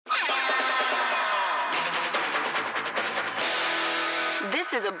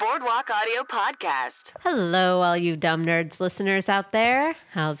This is a Boardwalk Audio podcast. Hello, all you dumb nerds listeners out there.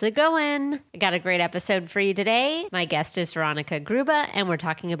 How's it going? I got a great episode for you today. My guest is Veronica Gruba, and we're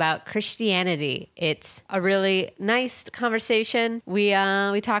talking about Christianity. It's a really nice conversation. We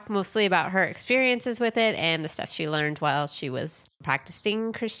talk mostly about her experiences with it and the stuff she learned while she was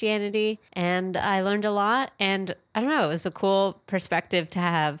practicing Christianity. And I learned a lot, and I don't know, it was a cool perspective to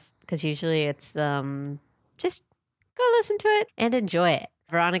have, because usually it's just go listen to it and enjoy it.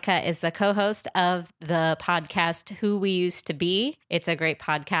 Veronica is the co-host of the podcast Who We Used to Be. It's a great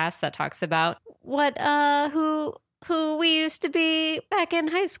podcast that talks about who we used to be back in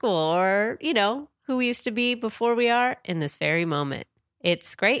high school, or, you know, who we used to be before we are in this very moment.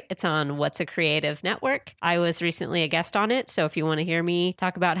 It's great. It's on What's a Creative Network. I was recently a guest on it, so if you want to hear me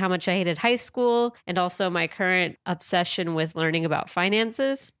talk about how much I hated high school and also my current obsession with learning about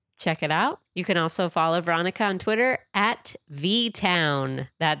finances, check it out. You can also follow Veronica on Twitter at VTown.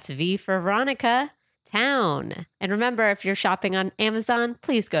 That's V for Veronica, Town. And remember, if you're shopping on Amazon,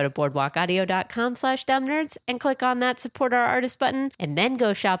 please go to boardwalkaudio.com/dumbnerds and click on that support our artist button and then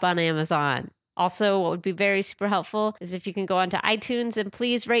go shop on Amazon. Also, what would be very super helpful is if you can go onto iTunes and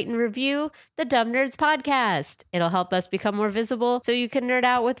please rate and review the Dumb Nerds podcast. It'll help us become more visible so you can nerd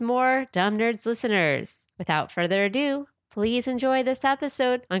out with more Dumb Nerds listeners. Without further ado, please enjoy this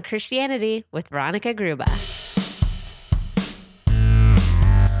episode on Christianity with Veronica Gruba.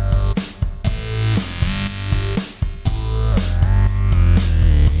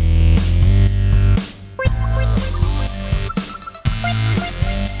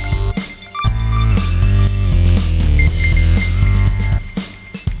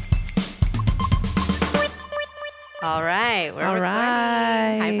 All right. We're recording.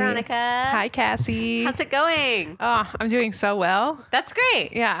 Hi, Veronica. Hi, Cassie. How's it going? Oh, I'm doing so well. That's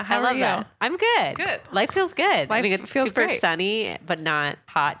great. Yeah. How I love are you? that. I'm good. Good. Life feels good. Life it's feels super great. sunny, but not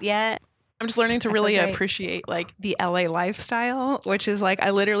hot yet. I'm just learning to really great. appreciate like the LA lifestyle, which is like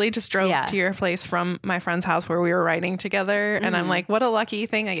I literally just drove to your place from my friend's house where we were writing together. And I'm like, what a lucky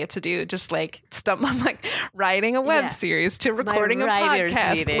thing I get to do. Just like I'm like writing a web series to recording a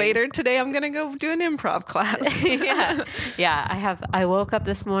podcast. Meeting. Later today, I'm going to go do an improv class. Yeah. I woke up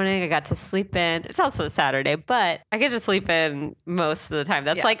this morning. I got to sleep in. It's also Saturday, but I get to sleep in most of the time.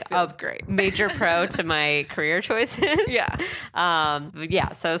 That's like a great. major pro to my career choices.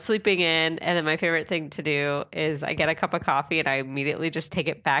 So sleeping in. And then my favorite thing to do is I get a cup of coffee and I immediately just take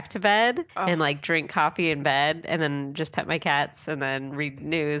it back to bed and like drink coffee in bed and then just pet my cats and then read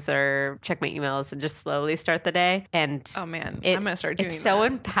news or check my emails and just slowly start the day. And oh man, I'm going to start doing that. It's so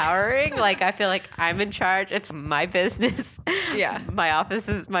empowering. Like I feel like I'm in charge. It's my business. Yeah. My office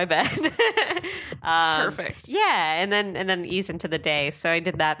is my bed. Perfect. Yeah. And then ease into the day. So I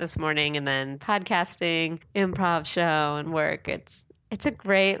did that this morning and then podcasting, improv show and work. It's a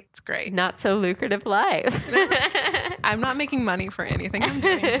great, not so lucrative life. I'm not making money for anything I'm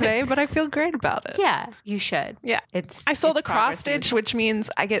doing today, but I feel great about it. Yeah, you should. Yeah. I sold a cross stitch, which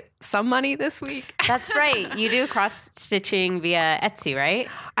means I get some money this week. That's right. You do cross stitching via Etsy, right?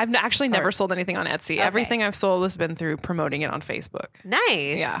 I've actually never sold anything on Etsy. Okay. Everything I've sold has been through promoting it on Facebook.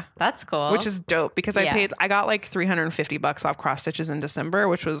 Nice. Yeah. That's cool. Which is dope because I got like $350 off cross stitches in December,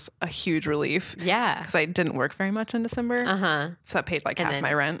 which was a huge relief. Yeah. Because I didn't work very much in December. So I paid like half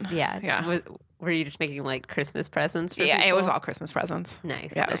my rent. Yeah. Were you just making like Christmas presents for people? It was all Christmas presents.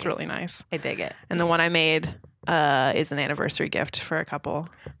 Nice. Yeah, it was really nice. I dig it. And the one I made is an anniversary gift for a couple.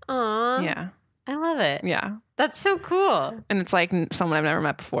 Aw. Yeah. I love it. Yeah. That's so cool. And it's like someone I've never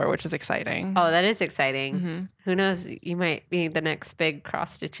met before, which is exciting. Oh, that is exciting. Mm-hmm. Who knows? You might be the next big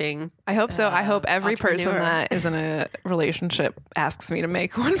cross-stitching. I hope so. I hope every person that is in a relationship asks me to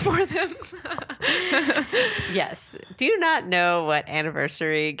make one for them. Yes. Do you not know what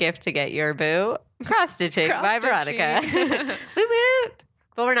anniversary gift to get your boo? Cross-stitching by Veronica. Woot woot.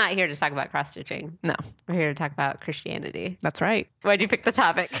 But we're not here to talk about cross-stitching. No. We're here to talk about Christianity. That's right. Why'd you pick the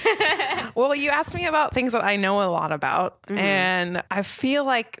topic? Well, you asked me about things that I know a lot about. Mm-hmm. And I feel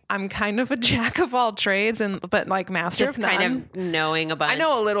like I'm kind of a jack of all trades, but like master just of none. Kind of knowing a bunch. I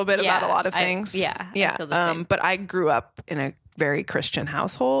know a little bit about a lot of things. I feel the same. But I grew up in a very Christian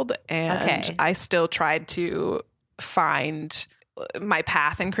household. And I still tried to find my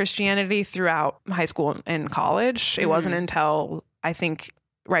path in Christianity throughout high school and college. It wasn't until I think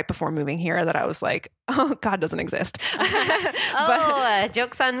right before moving here that I was like, oh, God doesn't exist.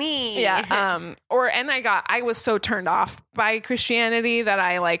 Joke's on me. Yeah. I was so turned off by Christianity that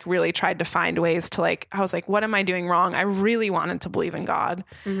I like really tried to find ways to like, I was like, what am I doing wrong? I really wanted to believe in God.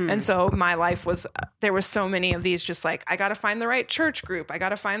 And so my life was, there was so many of these just like, I got to find the right church group. I got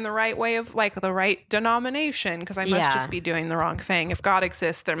to find the right way of like the right denomination because I must just be doing the wrong thing. If God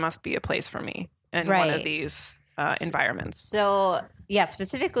exists, there must be a place for me in one of these environments. So yeah,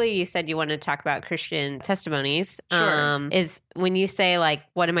 specifically you said you wanted to talk about Christian testimonies. Sure. Is when you say like,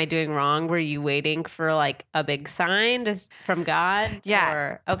 what am I doing wrong? Were you waiting for like a big sign from God? Yeah.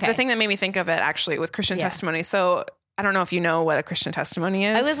 Or, okay. The thing that made me think of it actually with Christian testimony. So I don't know if you know what a Christian testimony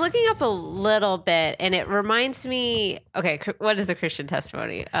is. I was looking up a little bit and it reminds me, okay, what is a Christian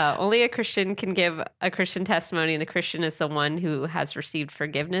testimony? Only a Christian can give a Christian testimony, and a Christian is the one who has received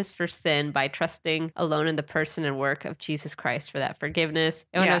forgiveness for sin by trusting alone in the person and work of Jesus Christ for that forgiveness.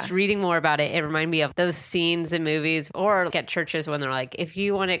 And when I was reading more about it, it reminded me of those scenes in movies or at churches when they're like, if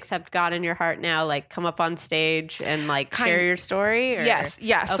you want to accept God in your heart now, like come up on stage and like share your story. Or? Yes.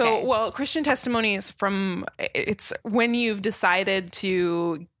 Yeah. Okay. So, well, Christian testimony is it's when you've decided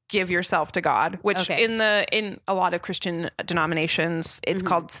to give yourself to God, which in a lot of Christian denominations, it's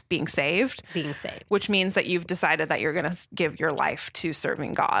called being saved. Being saved. Which means that you've decided that you're going to give your life to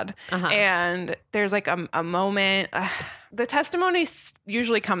serving God. And there's like a moment... the testimony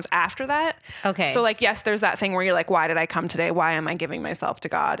usually comes after that. Okay. So like, yes, there's that thing where you're like, why did I come today? Why am I giving myself to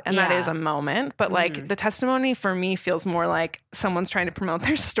God? And that is a moment. But like the testimony for me feels more like someone's trying to promote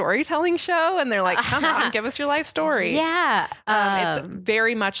their storytelling show. And they're like, come on, give us your life story. Yeah. It's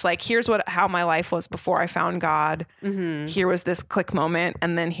very much like, here's how my life was before I found God. Here was this click moment.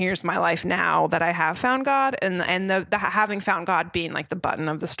 And then here's my life now that I have found God. And the having found God being like the button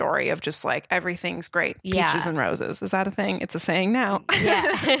of the story of just like, everything's great. Peaches and roses. Is that a thing? It's a saying now.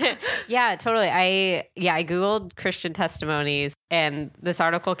 Yeah. Yeah, totally. I Googled Christian testimonies and this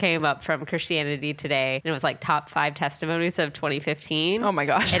article came up from Christianity Today and it was like top 5 testimonies of 2015. Oh my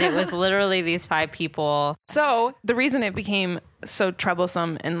gosh. And it was literally these 5 people. So the reason it became so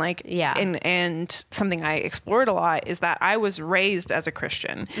troublesome and like and something I explored a lot is that I was raised as a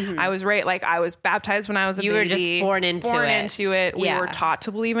Christian. I was I was baptized when I was a baby. You were just born into it. We were taught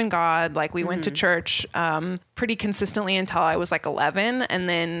to believe in God. Like we went to church pretty consistently until I was like 11, and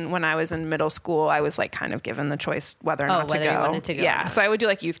then when I was in middle school, I was like kind of given the choice whether or not to go. You wanted to go. Yeah, so I would do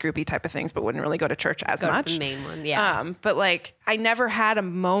like youth groupy type of things, but wouldn't really go to church as much. The main one, but like I never had a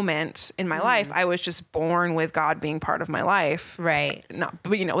moment in my life. I was just born with God being part of my life. Right. Not,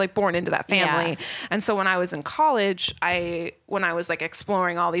 but like born into that family. Yeah. And so when I was in college, when I was like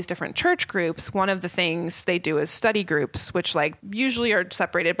exploring all these different church groups, one of the things they do is study groups, which like usually are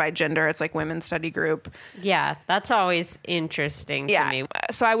separated by gender. It's like women's study group. Yeah. That's always interesting to me.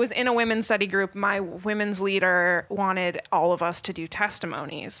 So I was in a women's study group. My women's leader wanted all of us to do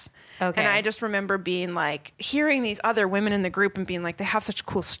testimonies. Okay. And I just remember being like, hearing these other women in the group and being like, they have such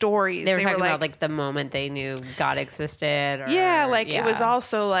cool stories. They were talking about like the moment they knew God existed. Or, it was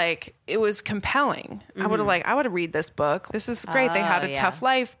also like, it was compelling. I would have read this book. This is great. They had a tough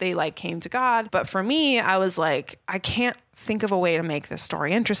life. They like came to God. But for me, I was like, I can't think of a way to make this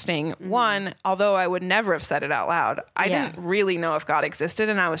story interesting. One, although I would never have said it out loud, I didn't really know if God existed,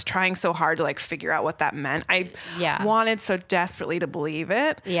 and I was trying so hard to like figure out what that meant. I wanted so desperately to believe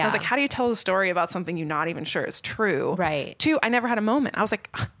it. I was like, how do you tell a story about something you're not even sure is true? Right. 2, I never had a moment. I was like,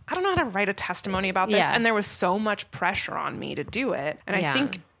 I don't know how to write a testimony about this. And there was so much pressure on me to do it. And I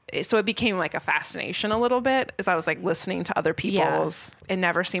think so it became like a fascination a little bit as I was like listening to other people's. It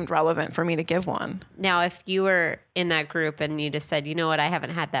never seemed relevant for me to give one. Now, if you were in that group and you just said, you know what, I haven't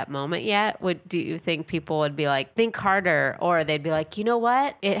had that moment yet, do you think people would be like, think harder? Or they'd be like, you know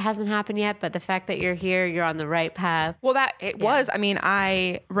what, it hasn't happened yet, but the fact that you're here, you're on the right path. Well, was, I mean,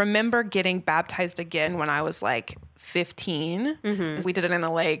 I remember getting baptized again when I was like 15. We did it in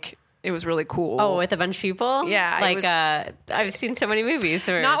a lake. It was really cool. Oh, with a bunch of people? Yeah. Like, I've seen so many movies.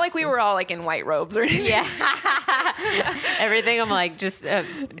 Not like we were all like in white robes or anything. Yeah. Everything I'm like, just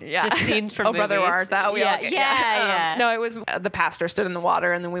scenes from movies. Brother, art that? Yeah. No, it was the pastor stood in the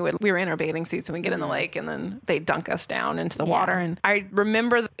water, and then we were in our bathing suits and we'd get in the lake, and then they'd dunk us down into the water. And I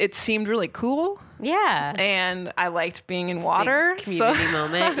remember it seemed really cool. Yeah. And I liked being in water. Community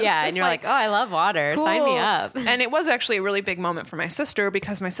moment. Yeah. And you're like, oh, I love water. Cool. Sign me up. And it was actually a really big moment for my sister,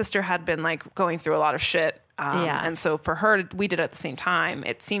 because my sister had been like going through a lot of shit And so for her, we did it at the same time.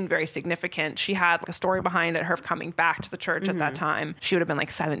 It seemed very significant. She had like a story behind it, her coming back to the church at that time. She would have been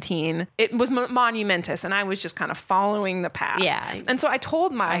like 17. It was monumentous, and I was just kind of following the path. Yeah. And so I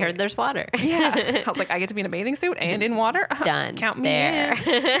told I heard there's water. I was like, I get to be in a bathing suit and in water? Done. Count me there.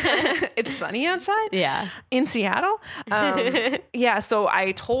 in. It's sunny outside? Yeah. In Seattle? So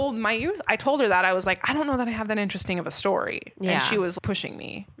I told her that. I was like, I don't know that I have that interesting of a story. Yeah. And she was pushing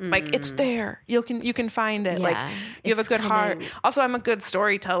me. Like, it's there. You can find it. Yeah, like, you have a good heart. Also, I'm a good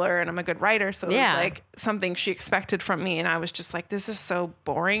storyteller and I'm a good writer. So it was like something she expected from me. And I was just like, this is so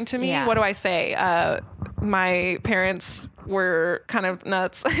boring to me. Yeah. What do I say? My parents were kind of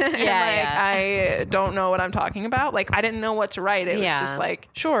nuts. I don't know what I'm talking about. Like, I didn't know what to write. It was just like,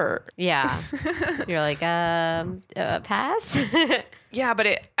 sure. Yeah. You're like, pass? Yeah,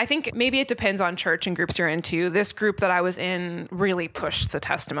 but I think maybe it depends on church and groups you're into. This group that I was in really pushed the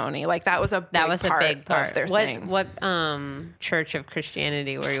testimony. Like, that was a big part of their thing. What church of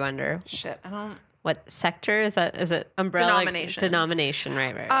Christianity were you under? Shit, I don't... What sector is that? Is it umbrella? Denomination,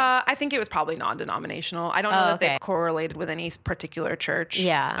 right. I think it was probably non-denominational. I don't know that they correlated with any particular church.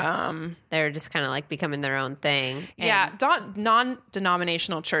 Yeah. They were just kind of like becoming their own thing.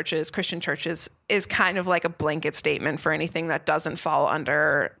 Non-denominational churches, Christian churches, is kind of like a blanket statement for anything that doesn't fall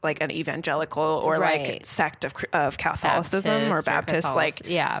under like an evangelical or like sect of Catholicism or Baptist.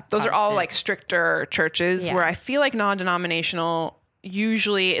 Those are all like stricter churches where I feel like non-denominational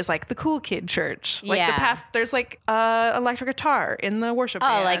usually is like the cool kid church. Like the past, there's like electric guitar in the worship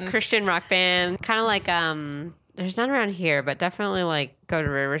band. Like Christian rock band. Kind of like, there's none around here, but definitely like go to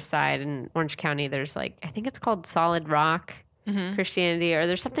Riverside in Orange County. There's like, I think it's called Solid Rock Christianity, or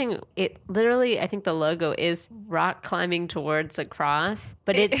there's something, it literally, I think the logo is rock climbing towards a cross,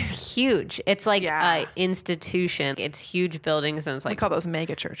 but it's huge. It's like a institution. It's huge buildings, and it's like, we call those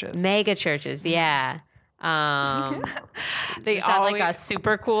mega churches. Mega churches, yeah. They is that like a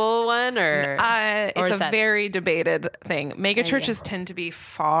super cool one, or it's a very debated thing. Mega churches tend to be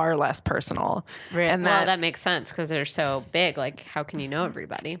far less personal, and that makes sense because they're so big. Like, how can you know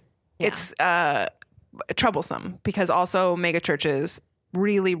everybody? It's troublesome because also mega churches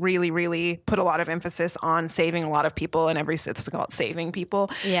really, really, really put a lot of emphasis on saving a lot of people in every, it's called saving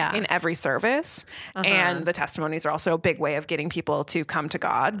people in every service. And the testimonies are also a big way of getting people to come to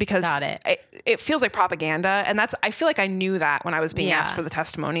God because it feels like propaganda. And I feel like I knew that when I was being asked for the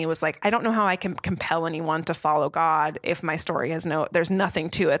testimony. It was like, I don't know how I can compel anyone to follow God if my story has there's nothing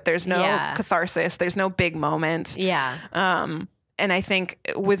to it. There's no catharsis. There's no big moment. And I think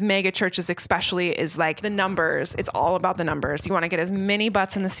with mega churches especially is like the numbers. It's all about the numbers. You want to get as many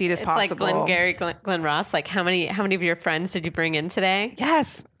butts in the seat as possible. Like Glengarry Glen Ross. Like how many of your friends did you bring in today?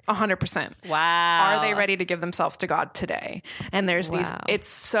 Yes. 100%. Wow. Are they ready to give themselves to God today? And there's these, it's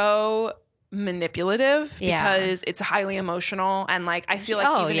so manipulative because it's highly emotional, and like I feel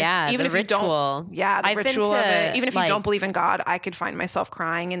like even if you don't the ritual of it, even if you don't believe in God, I could find myself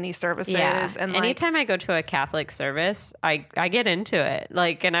crying in these services. And anytime I go to a Catholic service, I get into it.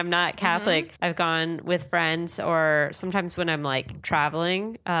 Like, and I'm not Catholic. I've gone with friends, or sometimes when I'm like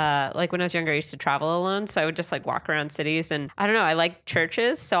traveling, like when I was younger I used to travel alone, so I would just like walk around cities, and I don't know, I like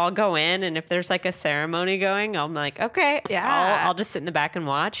churches, so I'll go in, and if there's like a ceremony going, I'm like, okay, I'll just sit in the back and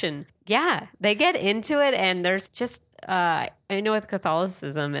watch. And they get into it, and there's just I know with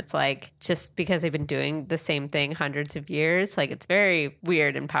Catholicism, it's like just because they've been doing the same thing hundreds of years, like it's very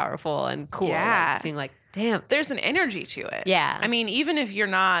weird and powerful and cool. Like, being like, damn, there's an energy to it. Yeah. I mean, even if you're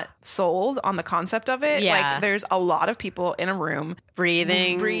not sold on the concept of it, like there's a lot of people in a room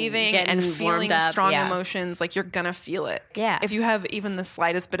breathing and feeling strong emotions. Like you're going to feel it. Yeah. If you have even the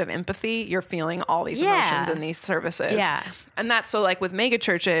slightest bit of empathy, you're feeling all these emotions in these services. Yeah. And that's so like with mega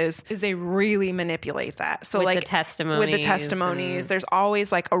churches is they really manipulate that. So with like with the testimonies, there's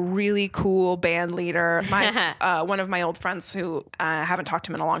always like a really cool band leader. My one of my old friends who I haven't talked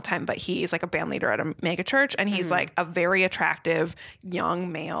to him in a long time, but he's like a band leader at a mega church, and he's like a very attractive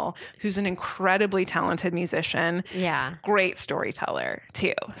young male who's an incredibly talented musician. Yeah. Great storyteller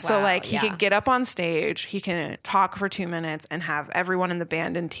too. So like he could get up on stage, he can talk for 2 minutes and have everyone in the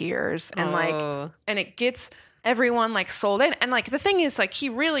band in tears, and and it gets everyone like sold in. And like the thing is like he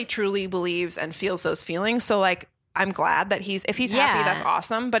really truly believes and feels those feelings. So like I'm glad that if he's happy, that's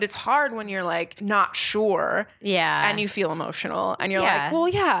awesome. But it's hard when you're like not sure. Yeah. And you feel emotional and you're like, well,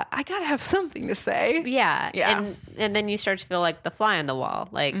 I got to have something to say. Yeah. Yeah. And then you start to feel like the fly on the wall.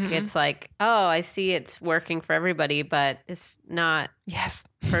 Like it's like, oh, I see it's working for everybody, but it's not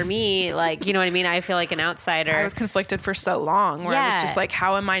for me. Like, you know what I mean? I feel like an outsider. I was conflicted for so long where I was just like,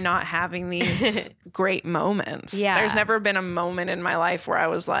 how am I not having these great moments? Yeah. There's never been a moment in my life where I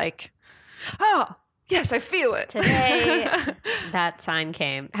was like, oh, Yes, I feel it. Today, that sign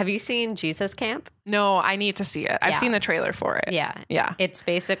came. Have you seen Jesus Camp? No, I need to see it. I've seen the trailer for it. Yeah. Yeah. It's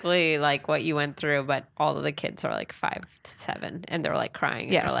basically like what you went through, but all of the kids are like 5 to 7 and they're like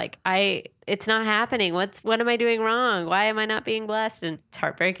crying. Yes. They're like, it's not happening. What am I doing wrong? Why am I not being blessed? And it's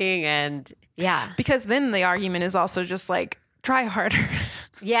heartbreaking. And because then the argument is also just like, try harder.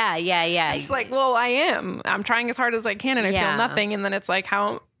 Yeah. It's like, well, I'm trying as hard as I can and I feel nothing. And then it's like,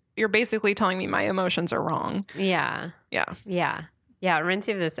 how you're basically telling me my emotions are wrong. Yeah. It reminds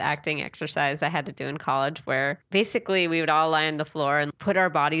me of this acting exercise I had to do in college where basically we would all lie on the floor and put our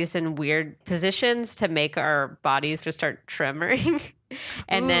bodies in weird positions to make our bodies just start tremoring.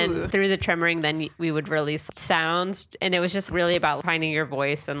 And then through the tremoring, then we would release sounds. And it was just really about finding your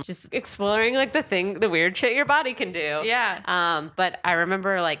voice and just exploring like the weird shit your body can do. Yeah. But I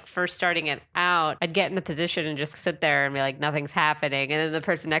remember like first starting it out, I'd get in the position and just sit there and be like, nothing's happening. And then the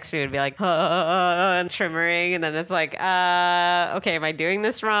person next to me would be like, and tremoring. And then it's like, okay, am I doing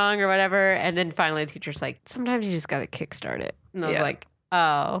this wrong or whatever? And then finally the teacher's like, sometimes you just got to kickstart it. And I was like,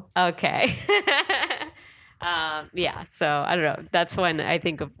 oh, okay. So I don't know. That's when I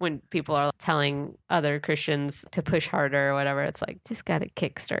think of when people are telling other Christians to push harder or whatever. It's like, just got to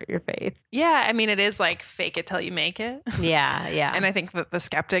kickstart your faith. Yeah. I mean, it is like fake it till you make it. Yeah. And I think that the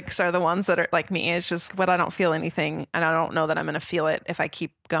skeptics are the ones that are like me. It's just, I don't feel anything and I don't know that I'm going to feel it if I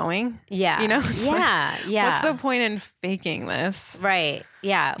keep going. Yeah. You know? It's yeah. What's the point in faking this? Right.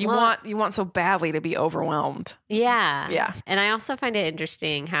 Yeah. You want so badly to be overwhelmed. Yeah. Yeah. And I also find it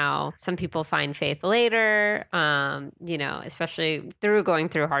interesting how some people find faith later, especially through going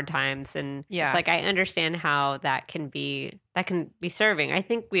through hard times. And it's like, I understand how that can be serving. I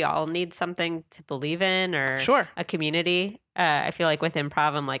think we all need something to believe in or a community. I feel like with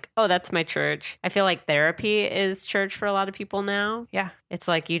improv, I'm like, oh, that's my church. I feel like therapy is church for a lot of people now. Yeah. It's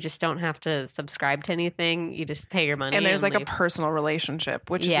like you just don't have to subscribe to anything. You just pay your money. And there's like leave. a personal relationship,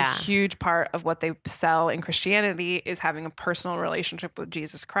 which is a huge part of what they sell in Christianity is having a personal relationship with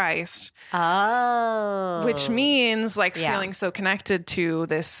Jesus Christ. Oh. Which means like feeling so connected to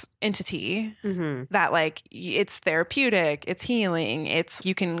this entity that like it's therapeutic, it's healing,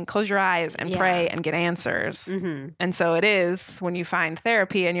 you can close your eyes and pray and get answers. And so it is when you find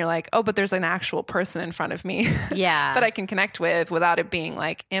therapy and you're like, oh, but there's an actual person in front of me that I can connect with without it being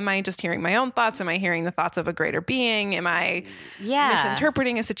like, am I just hearing my own thoughts? Am I hearing the thoughts of a greater being? Am I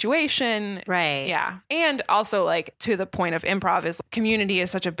misinterpreting a situation? Right. Yeah. And also like to the point of improv is community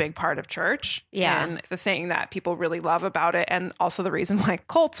is such a big part of church. Yeah. And the thing that people really love about it and also the reason why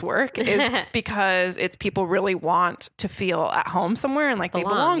cults work is because it's people really want to feel at home somewhere and like they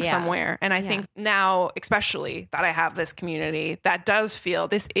belong somewhere. And I think now, especially that I have this community that does feel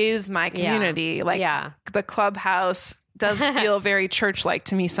this is my community. Like the clubhouse does feel very church-like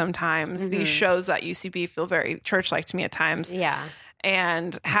to me sometimes. These shows at UCB feel very church-like to me at times. Yeah.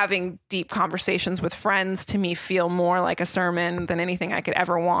 And having deep conversations with friends to me feel more like a sermon than anything I could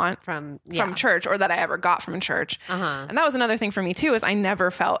ever want from church or that I ever got from church. And that was another thing for me too, is I never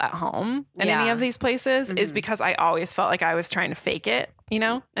felt at home in any of these places is because I always felt like I was trying to fake it, you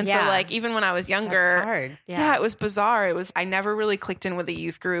know? And so like, even when I was younger, that's hard. It was bizarre. I never really clicked in with a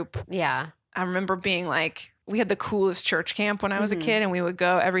youth group. Yeah. I remember being like, we had the coolest church camp when I was a kid and we would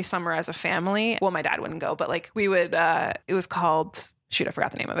go every summer as a family. Well, my dad wouldn't go, but like we would, it was called, I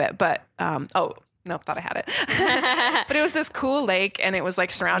forgot the name of it, but, thought I had it. But it was this cool lake and it was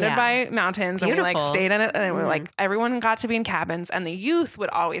like surrounded by mountains. Beautiful. And we like stayed in it and we were like, everyone got to be in cabins and the youth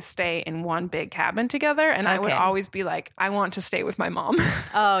would always stay in one big cabin together. And I would always be like, I want to stay with my mom.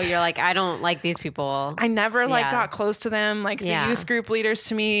 Oh, you're like, I don't like these people. I never got close to them. Like the youth group leaders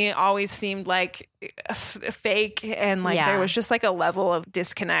to me always seemed like fake and like there was just like a level of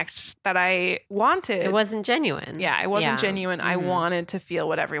disconnect that I wanted. It wasn't genuine. Yeah, it wasn't genuine. I wanted to feel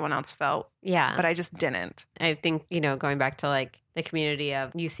what everyone else felt. Yeah. But I just didn't. I think, going back to like the community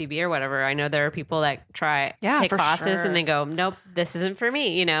of UCB or whatever, I know there are people that take classes and they go, nope, this isn't for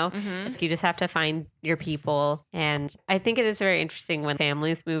me, It's, you just have to find your people. And I think it is very interesting when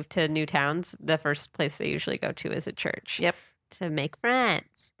families move to new towns, the first place they usually go to is a church. Yep. To make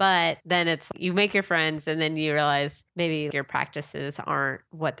friends. But then it's you make your friends and then you realize maybe your practices aren't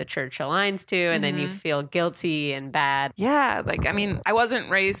what the church aligns to and then you feel guilty and bad. Yeah, like I mean, I wasn't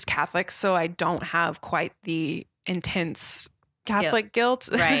raised Catholic, so I don't have quite the intense Catholic guilt.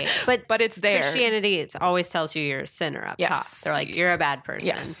 Right. But it's there. Christianity, it always tells you you're a sinner up top. They're like, you're a bad person.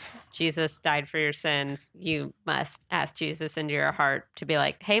 Yes. Jesus died for your sins. You must ask Jesus into your heart to be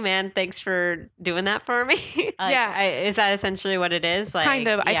like, hey, man, thanks for doing that for me. Is that essentially what it is? Like, kind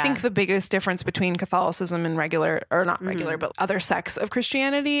of. Yeah. I think the biggest difference between Catholicism and regular, or not regular, but other sects of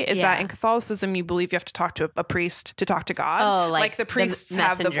Christianity is that in Catholicism, you believe you have to talk to a priest to talk to God. Oh, like the priests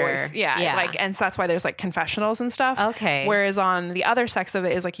have the voice. Yeah. Like, and so that's why there's like confessionals and stuff. Okay. Whereas on the other sects of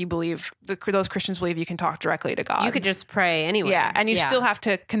it is like you believe, those Christians believe you can talk directly to God. You could just pray anyway. Yeah. And you still have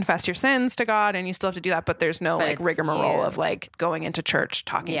to confess your sins to God, and you still have to do that, but there's no like rigmarole of like going into church,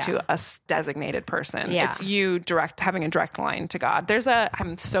 talking to a designated person. Yeah. It's you having a direct line to God.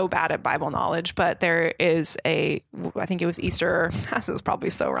 I'm so bad at Bible knowledge, but there is I think it was Easter. This is probably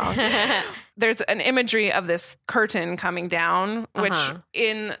so wrong. There's an imagery of this curtain coming down, which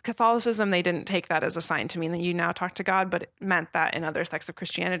in Catholicism, they didn't take that as a sign to mean that you now talk to God, but it meant that in other sects of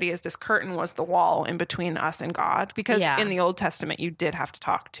Christianity, is this curtain was the wall in between us and God. Because in the Old Testament, you did have to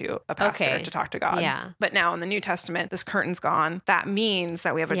talk to a pastor to talk to God. Yeah. But now in the New Testament, this curtain's gone. That means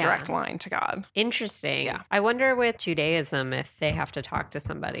that we have a direct line to God. Interesting. Yeah. I wonder with Judaism if they have to talk to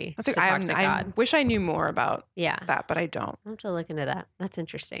somebody to talk to God. I wish I knew more about that, but I don't. I'll have to look into that. That's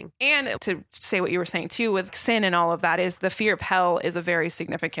interesting. And to say what you were saying too, with sin and all of that, is the fear of hell is a very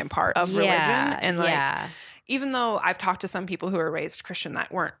significant part of religion. And like, even though I've talked to some people who were raised Christian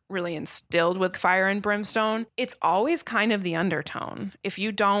that weren't really instilled with fire and brimstone, it's always kind of the undertone. If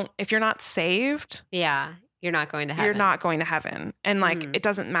you're not saved, you're not going to heaven. You're not going to heaven. And like, it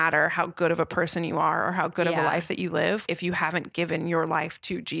doesn't matter how good of a person you are or how good of a life that you live. If you haven't given your life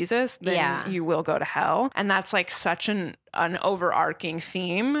to Jesus, then you will go to hell. And that's like such an overarching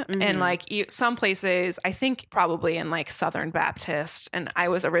theme. And like some places, I think probably in like Southern Baptist, and I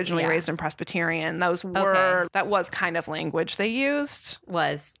was originally raised in Presbyterian, that was kind of language they used.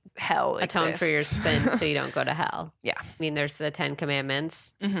 Was hell atone exists. for your sins so you don't go to hell. Yeah. I mean, there's the 10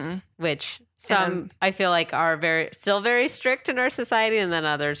 Commandments, which some I feel like are still very strict in our society, and then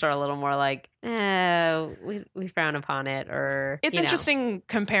others are a little more like, we frown upon it. Or it's interesting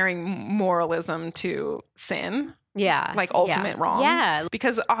comparing moralism to sin. Yeah. Like ultimate wrong. Yeah.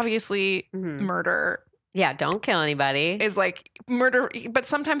 Because obviously murder. Yeah, don't kill anybody. Is like murder, but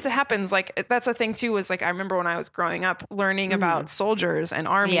sometimes it happens. Like that's a thing too. Is like I remember when I was growing up learning about soldiers and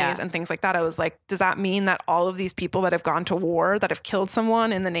armies and things like that. I was like, does that mean that all of these people that have gone to war that have killed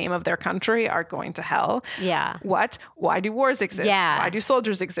someone in the name of their country are going to hell? Yeah. What? Why do wars exist? Yeah. Why do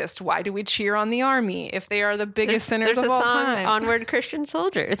soldiers exist? Why do we cheer on the army if they are the biggest sinners of all time? There's a song, Onward Christian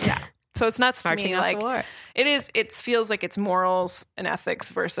Soldiers. Yeah. So it's nuts to me. Like war. it feels like it's morals and ethics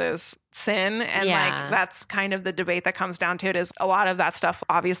versus sin. And like, that's kind of the debate that comes down to it. Is a lot of that stuff,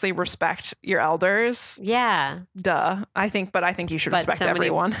 obviously respect your elders. Yeah. Duh. I think you should respect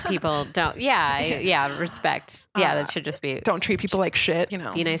everyone. People don't. Yeah. Respect. Yeah. That should just be. Don't treat people like shit,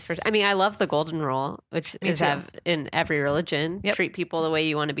 Be nice person. I mean, I love the golden rule, which is in every religion. Yep. Treat people the way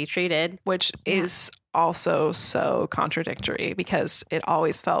you want to be treated. Which is also so contradictory, because it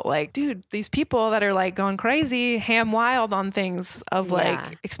always felt like, dude, these people that are like going crazy, ham wild on things of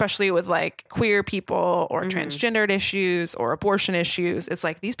like, especially with like queer people or transgendered issues or abortion issues, it's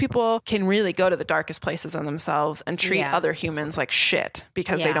like these people can really go to the darkest places in themselves and treat other humans like shit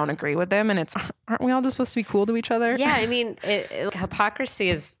because they don't agree with them. And it's, aren't we all just supposed to be cool to each other? Yeah. I mean, hypocrisy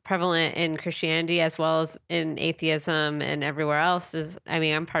is prevalent in Christianity as well as in atheism and everywhere else.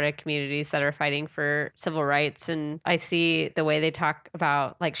 I'm part of communities that are fighting for civil rights, and I see the way they talk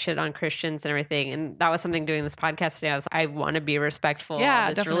about like shit on Christians and everything. And that was something doing this podcast today. I want to be respectful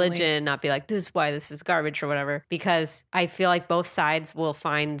of this religion, not be like, this is why this is garbage or whatever, because I feel like both sides will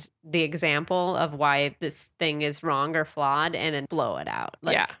find the example of why this thing is wrong or flawed and then blow it out.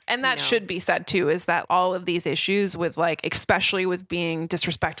 Like, and that should be said too, is that all of these issues with like, especially with being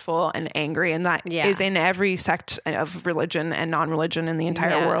disrespectful and angry, and that is in every sect of religion and non-religion in the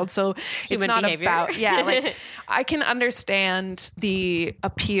entire world. So it's not behavior. About, like I can understand the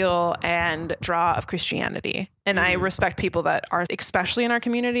appeal and draw of Christianity. And I respect people that are, especially in our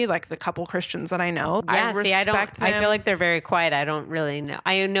community, like the couple Christians that I know. Yeah, I respect them. I feel like they're very quiet. I don't really know.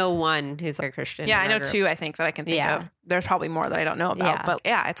 I know one who's like a Christian. Yeah, I know two, I think, that I can think of. There's probably more that I don't know about. Yeah.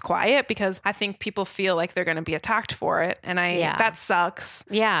 But it's quiet because I think people feel like they're going to be attacked for it. And that sucks.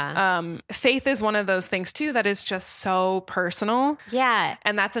 Yeah. Faith is one of those things too that is just so personal. Yeah.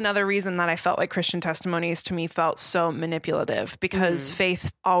 And that's another reason that I felt like Christian testimonies to me felt so manipulative, because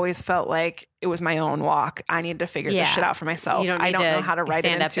faith always felt like it was my own walk. I needed to figure this shit out for myself. I don't know how to write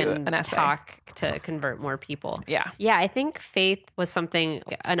it into an essay. Talk to convert more people. Yeah. Yeah. I think faith was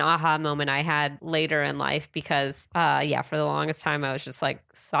an aha moment I had later in life, because for the longest time, I was just like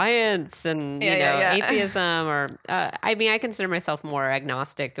science and, atheism or, I mean, I consider myself more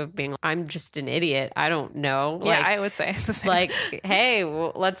agnostic of being, I'm just an idiot. I don't know. Yeah, I would say the same. Like, hey,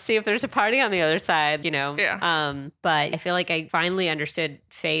 well, let's see if there's a party on the other side, Yeah. But I feel like I finally understood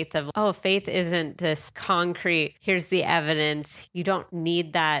faith of, faith isn't this concrete, here's the evidence. You don't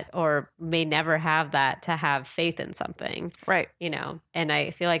need that or may never have that to have faith in something. Right. And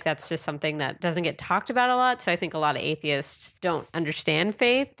I feel like that's just something that doesn't get talked about a lot. So I think a lot of atheists don't understand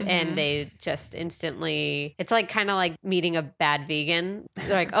faith and they just instantly, it's like kind of like meeting a bad vegan.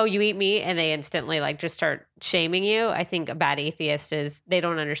 They're like, oh, you eat meat, and they instantly like just start shaming you. I think a bad atheist is they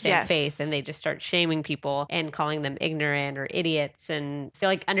don't understand faith and they just start shaming people and calling them ignorant or idiots. And I feel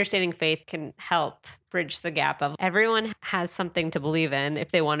like understanding faith can help bridge the gap of everyone has something to believe in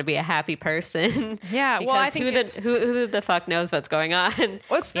if they want to be a happy person. Yeah. Well, I think who the fuck knows what's going on?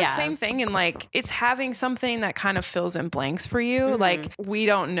 Well, it's the same thing. And like, it's having something that kind of fills in blanks for you. Like, we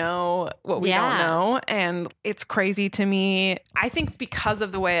don't know what we don't know. And it's crazy to me. I think because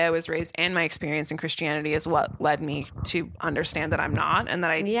of the way I was raised and my experience in Christianity is what led me to understand that I'm not and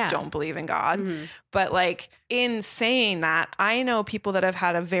that I don't believe in God. But like, in saying that, I know people that have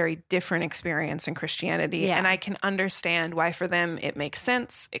had a very different experience in Christianity, and I can understand why for them it makes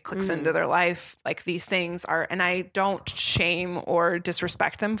sense. It clicks into their life. Like, these things are, and I don't shame or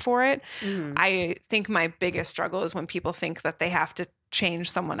disrespect them for it. I think my biggest struggle is when people think that they have to change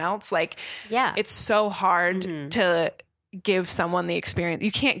someone else. Like, it's so hard to give someone the experience.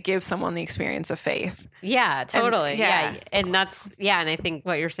 You can't give someone the experience of faith. Yeah, totally. And that's, and I think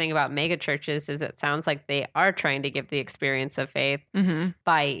what you're saying about mega churches is it sounds like they are trying to give the experience of faith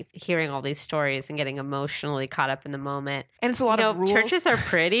by hearing all these stories and getting emotionally caught up in the moment. And it's a lot of rules. Churches are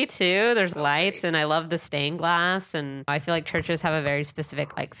pretty too. There's lights and I love the stained glass. And I feel like churches have a very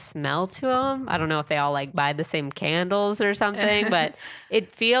specific like smell to them. I don't know if they all like buy the same candles or something, but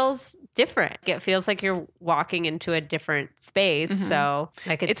it feels different. It feels like you're walking into a different space. So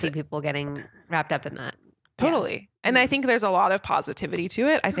I could see people getting wrapped up in that. Totally. And I think there's a lot of positivity to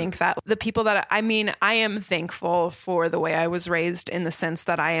it. I think that the people that, I am thankful for the way I was raised in the sense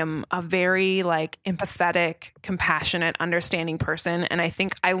that I am a very like empathetic, compassionate, understanding person. And I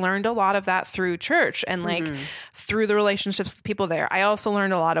think I learned a lot of that through church and like through the relationships with people there. I also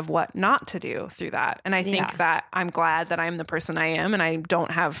learned a lot of what not to do through that. And I think that I'm glad that I'm the person I am and I'm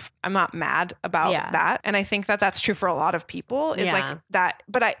not mad about that. And I think that that's true for a lot of people is like that.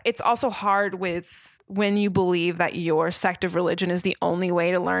 But it's also hard when you believe that your sect of religion is the only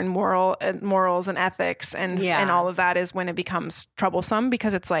way to learn morals and ethics and all of that is when it becomes troublesome,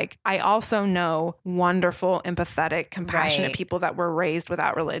 because it's like, I also know wonderful, empathetic, compassionate people that were raised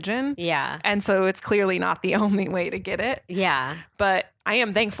without religion. Yeah. And so it's clearly not the only way to get it. Yeah. But I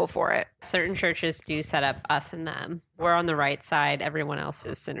am thankful for it. Certain churches do set up us and them. We're on the right side. Everyone else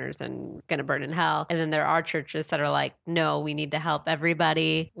is sinners and going to burn in hell. And then there are churches that are like, no, we need to help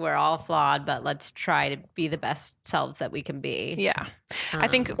everybody. We're all flawed, but let's try to be the best selves that we can be. Yeah. I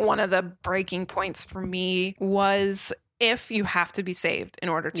think one of the breaking points for me was, if you have to be saved in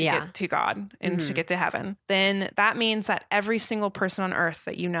order to get to God and to get to heaven, then that means that every single person on earth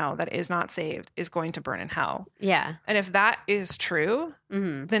that you know that is not saved is going to burn in hell. Yeah. And if that is true,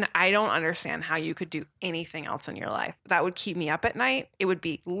 then I don't understand how you could do anything else in your life. That would keep me up at night. It would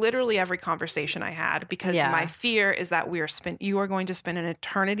be literally every conversation I had, because my fear is that you are going to spend an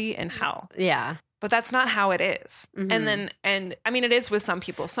eternity in hell. Yeah. But that's not how it is. And I mean, it is with some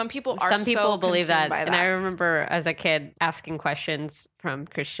people. Some people believe that. By that. And I remember as a kid asking questions from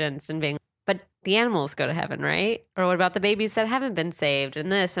Christians and being, but the animals go to heaven, right? Or what about the babies that haven't been saved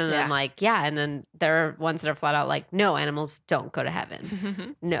and this? And then and then there are ones that are flat out like, no, animals don't go to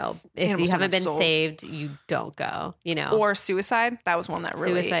heaven. No. If animals you haven't been saved, you don't go, Or suicide. That was one that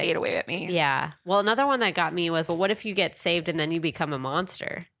really ate away at me. Yeah. Well, another one that got me was, well, what if you get saved and then you become a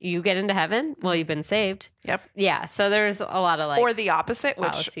monster? You get into heaven? Well, you've been saved. Yep. Yeah. So there's a lot of like... Or the opposite,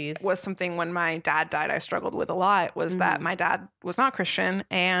 which was something when my dad died I struggled with a lot, was that my dad was not Christian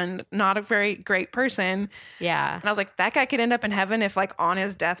and not a very great person. Yeah. And I was like, that guy could end up in heaven if like on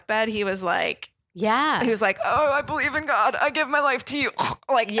his deathbed he was like, he was like, oh, I believe in God, I give my life to you.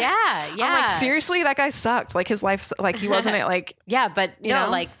 Like, I'm like, seriously, that guy sucked. Like, his life, like, he wasn't like, but you know,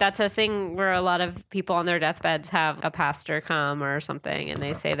 like, that's a thing where a lot of people on their deathbeds have a pastor come or something, and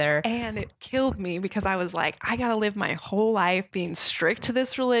they say and it killed me because I was like, I gotta live my whole life being strict to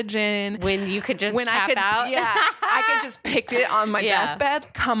this religion when you could just tap out. I could just pick it on my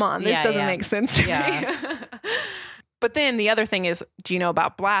deathbed. Come on, this doesn't make sense to me. But then the other thing is, do you know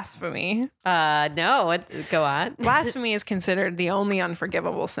about blasphemy? No. Go on. Blasphemy is considered the only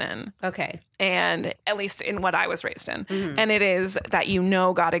unforgivable sin. Okay. And at least in what I was raised in. And it is that you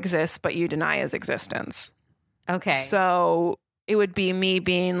know God exists, but you deny his existence. Okay. So it would be me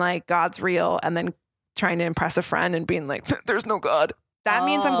being like, God's real, and then trying to impress a friend and being like, there's no God. That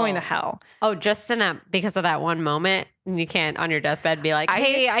means I'm going to hell. Oh, just in that, because of that one moment, you can't on your deathbed be like,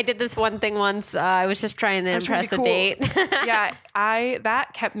 hey, I did this one thing once. I was just trying to impress a date. Yeah,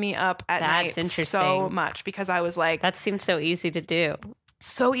 that kept me up at night so much because I was like, that seems so easy to do.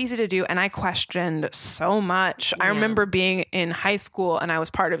 So easy to do. And I questioned so much. Yeah. I remember being in high school and I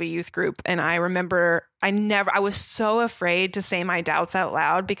was part of a youth group. And I remember I was so afraid to say my doubts out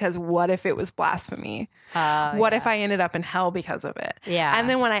loud because what if it was blasphemy? What if I ended up in hell because of it? Yeah. And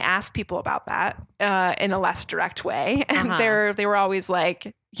then when I asked people about that in a less direct way, and they were always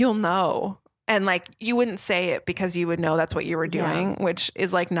like, you'll know. And like, you wouldn't say it because you would know that's what you were doing, which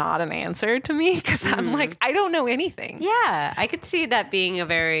is like not an answer to me because I'm like, I don't know anything. Yeah, I could see that being a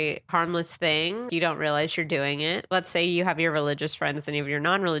very harmless thing. You don't realize you're doing it. Let's say you have your religious friends and you have your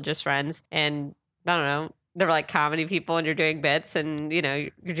non-religious friends, and I don't know, they're like comedy people and you're doing bits and, you know,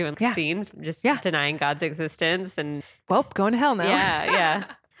 you're doing scenes, just denying God's existence. And well, going to hell now. Yeah.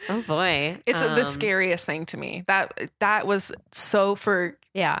 Oh boy. It's the scariest thing to me. That was so for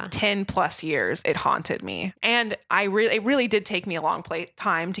 10 plus years, it haunted me. And it really did take me a long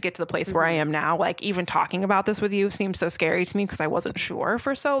time to get to the place where I am now. Like even talking about this with you seems so scary to me because I wasn't sure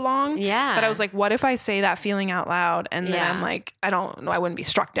for so long. Yeah. That I was like, what if I say that feeling out loud? And then I'm like, I don't know, I wouldn't be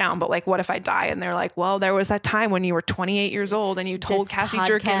struck down, but like, what if I die? And they're like, well, there was that time when you were 28 years old and you told Cassie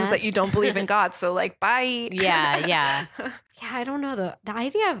Jerkins that you don't believe in God. So like, bye. Yeah, I don't know. The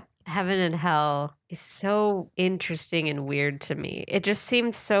idea of heaven and hell is so interesting and weird to me. It just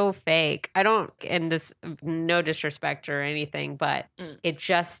seems so fake. I don't, and this, no disrespect or anything, but it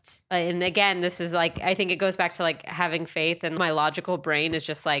just, and again, this is like, I think it goes back to like having faith, and my logical brain is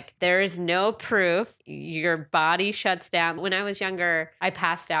just like, there is no proof. Your body shuts down. When I was younger, I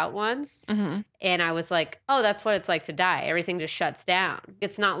passed out once. And I was like, oh, that's what it's like to die. Everything just shuts down.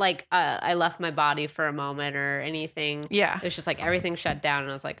 It's not like I left my body for a moment or anything. Yeah. It's just like everything shut down. And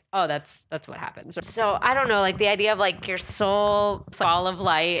I was like, oh, that's what happens. So I don't know, like the idea of like your soul, it's a ball of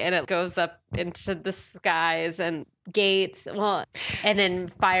light and it goes up into the skies and gates, well, and then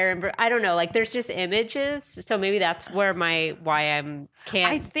fire and I don't know, like there's just images. So maybe that's where why I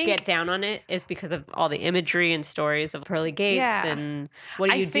can't get down on it is because of all the imagery and stories of pearly gates and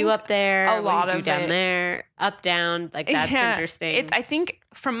what do you do up there? A lot of down there, up, down, like that's interesting. I think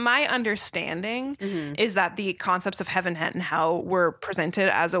from my understanding is that the concepts of heaven and hell were presented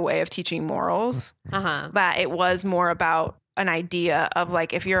as a way of teaching morals. That it was more about an idea of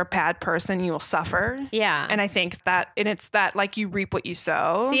like, if you're a bad person, you will suffer. Yeah. And I think that, and it's that like you reap what you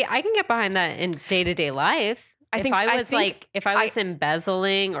sow. See, I can get behind that in day-to-day life. If I was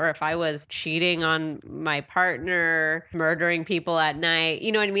embezzling or if I was cheating on my partner, murdering people at night,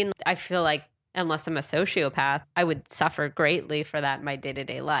 you know what I mean? I feel like unless I'm a sociopath, I would suffer greatly for that in my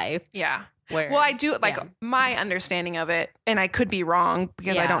day-to-day life. Yeah. Well, I do like my understanding of it, and I could be wrong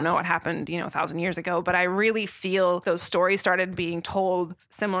because I don't know what happened, 1,000 years ago, but I really feel those stories started being told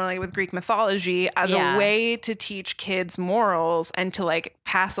similarly with Greek mythology as a way to teach kids morals and to like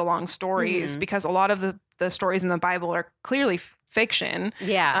pass along stories because a lot of the stories in the Bible are clearly fiction,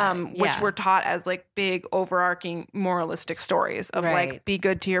 which were taught as like big overarching moralistic stories of like, be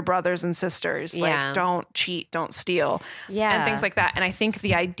good to your brothers and sisters, like don't cheat, don't steal, and things like that. And I think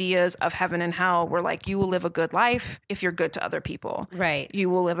the ideas of heaven and hell were like, you will live a good life if you're good to other people. Right. You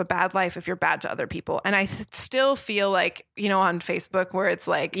will live a bad life if you're bad to other people. And I still feel like, on Facebook where it's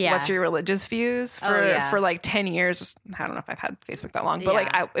like, what's your religious views for like 10 years. I don't know if I've had Facebook that long,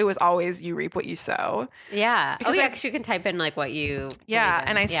 but it was always you reap what you sow. Yeah. Because you can type in like what you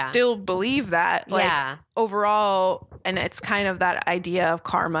and I still believe that like overall, and it's kind of that idea of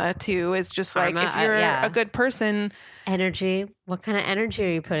karma too, is just like if you're a good person, energy, what kind of energy are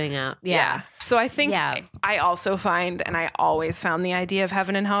you putting out? So I think I also find, and I always found the idea of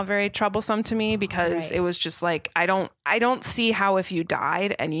heaven and hell very troublesome to me because it was just like, I don't see how if you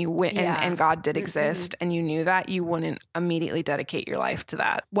died and you went and God did exist and you knew that, you wouldn't immediately dedicate your life to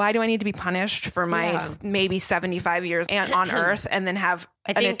that. Why do I need to be punished for my maybe 75 years on earth and then have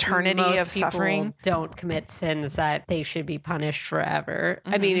an eternity of suffering? Don't commit sins that they should be punished forever.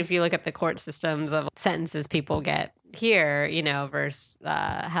 I mean, if you look at the court systems of sentences people get, here, versus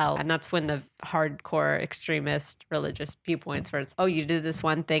hell. And that's when the hardcore extremist religious viewpoints where it's, oh, you did this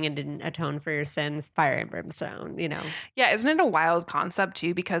one thing and didn't atone for your sins, fire and brimstone, Yeah, isn't it a wild concept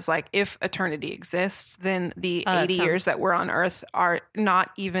too? Because like if eternity exists, then the 80 years that we're on Earth are not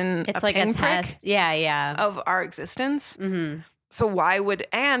even it's a like a pinprick test. Yeah. of our existence. Mm-hmm. So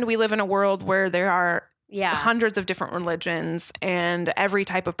and we live in a world where there are Yeah. hundreds of different religions and every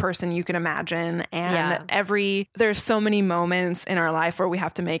type of person you can imagine. And there's so many moments in our life where we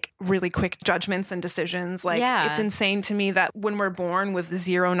have to make really quick judgments and decisions. Like it's insane to me that when we're born with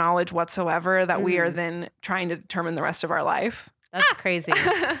zero knowledge whatsoever, that we are then trying to determine the rest of our life. That's crazy.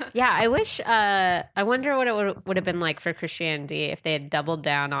 Yeah, I wonder what it would have been like for Christianity if they had doubled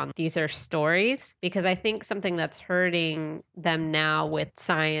down on these are stories, because I think something that's hurting them now with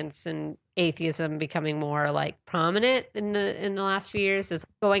science and atheism becoming more like prominent in the last few years is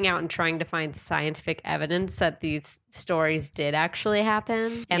going out and trying to find scientific evidence that these stories did actually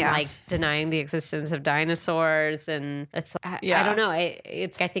happen, and like denying the existence of dinosaurs. And it's I don't know.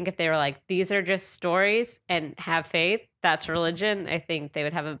 I think if they were like, these are just stories and have faith, that's religion, I think they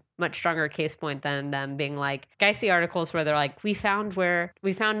would have a much stronger case point than them being like, I see articles where they're like, we found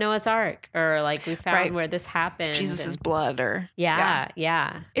Noah's Ark, or like we found where this happened, Jesus's blood, or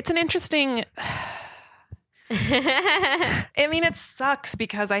yeah. It's an interesting. I mean, it sucks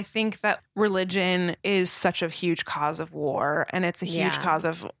because I think that religion is such a huge cause of war, and it's a huge cause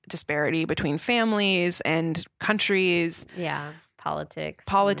of disparity between families and countries. Yeah,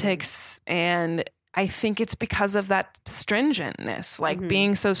 politics, and I think it's because of that stringentness, like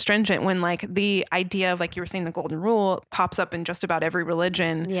being so stringent, when like the idea of, like you were saying, the golden rule pops up in just about every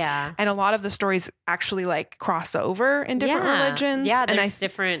religion. Yeah. And a lot of the stories actually like cross over in different religions. Yeah, there's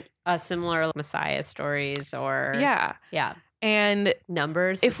different similar Messiah stories or... Yeah. And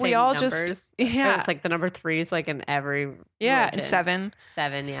numbers. If we all just... Yeah. It's like the number 3 is like in every religion. And 7.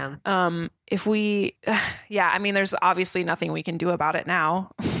 7, yeah. If we... Yeah, I mean, there's obviously nothing we can do about it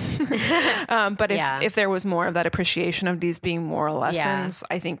now. But if there was more of that appreciation of these being moral lessons,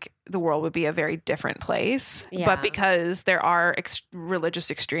 I think the world would be a very different place. Yeah. But because there are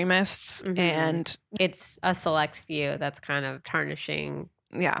religious extremists and... It's a select few that's kind of tarnishing...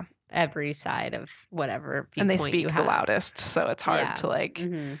 Yeah. Every side of whatever viewpoint and they speak the loudest, so it's hard to like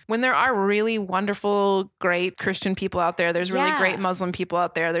when there are really wonderful, great Christian people out there, there's really great Muslim people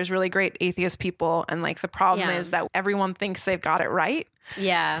out there, there's really great atheist people, and like the problem is that everyone thinks they've got it right.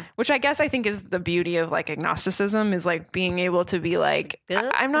 Yeah. Which I guess I think is the beauty of like agnosticism, is like being able to be like,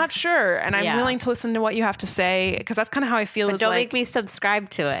 I'm not sure, and I'm willing to listen to what you have to say, because that's kind of how I feel. But don't make me subscribe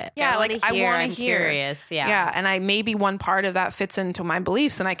to it. Yeah, I want to hear. I'm curious. Yeah, and maybe one part of that fits into my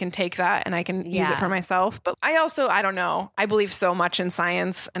beliefs, and I can take that and I can use it for myself. But I don't know. I believe so much in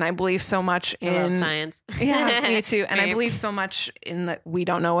science, and I believe so much in science. Yeah, me too. And I believe so much in that we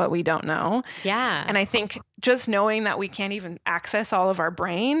don't know what we don't know. Yeah, and I think just knowing that we can't even access all of our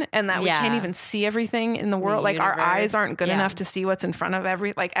brain, and that we can't even see everything in the world, like our eyes aren't good enough to see what's in front of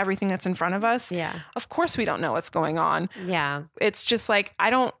everything that's in front of us. Yeah, of course we don't know what's going on. Yeah, it's just like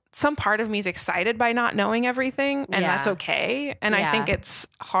some part of me is excited by not knowing everything, and that's okay. And I think it's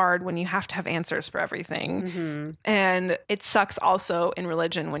hard when you have to have answers for everything. And it sucks also in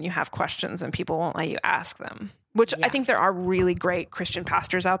religion when you have questions and people won't let you ask them. Which I think there are really great Christian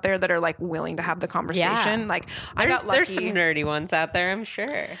pastors out there that are like willing to have the conversation. Yeah. Like I got lucky. There's some nerdy ones out there, I'm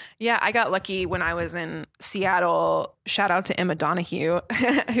sure. Yeah, I got lucky when I was in Seattle. Shout out to Emma Donahue,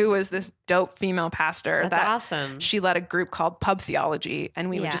 who was this dope female pastor. That's awesome. She led a group called Pub Theology, and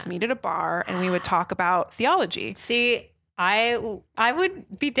we would just meet at a bar and we would talk about theology. See, I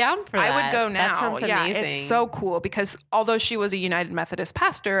would be down for that. I would go now. That sounds amazing. It's so cool because although she was a United Methodist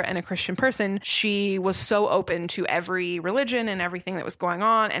pastor and a Christian person, she was so open to every religion and everything that was going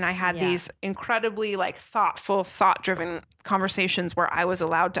on. And I had these incredibly like thoughtful, thought-driven conversations where I was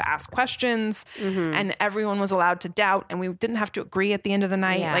allowed to ask questions and everyone was allowed to doubt, and we didn't have to agree at the end of the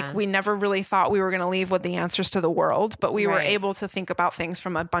night. Yeah. Like we never really thought we were going to leave with the answers to the world, but we were able to think about things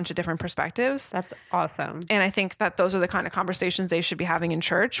from a bunch of different perspectives. That's awesome. And I think that those are the kind of conversations they should be having in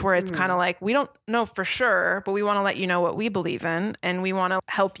church, where it's kind of like, we don't know for sure, but we want to let you know what we believe in, and we want to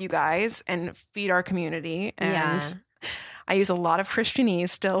help you guys and feed our community. And I use a lot of Christianese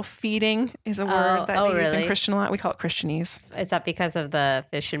still. Feeding is a word that they use in Christian a lot. We call it Christianese. Is that because of the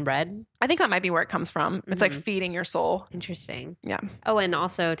fish and bread? I think that might be where it comes from. It's like feeding your soul. Interesting. Yeah. Oh, and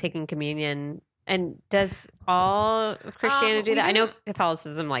also taking communion. And does all of Christianity do that? I know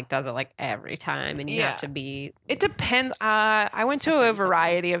Catholicism like does it like every time, and you have to be. It depends. I went to a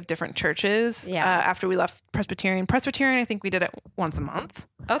variety of different churches after we left Presbyterian. Presbyterian, I think we did it once a month.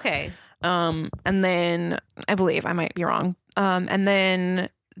 Okay. And then I believe, I might be wrong. And then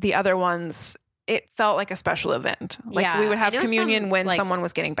the other ones, it felt like a special event. Like we would have communion when someone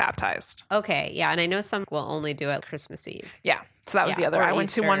was getting baptized. Okay. Yeah. And I know some will only do it Christmas Eve. Yeah. So that was the other. I went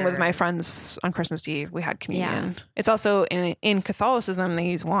to one with my friends on Christmas Eve. We had communion. Yeah. It's also in Catholicism, they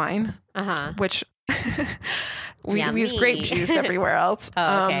use wine, which we use grape juice everywhere else.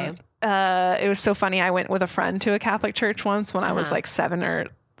 Oh, okay. It was so funny. I went with a friend to a Catholic church once when I was like 7 or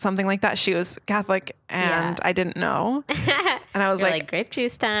something like that. She was Catholic and I didn't know. And I was like, grape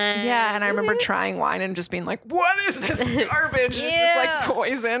juice time. Yeah. And I remember trying wine and just being like, what is this garbage? It's just like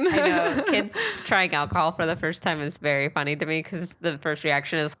poison. I know. Kids trying alcohol for the first time is very funny to me because the first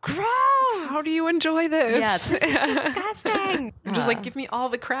reaction is, gross. How do you enjoy this? Yeah, this is disgusting. Just like, give me all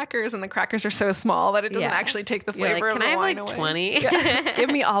the crackers. And the crackers are so small that it doesn't actually take the flavor of the wine away. Can I have 20? Yeah. Give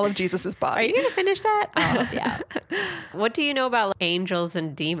me all of Jesus's body. Are you going to finish that? Oh, yeah. What do you know about angels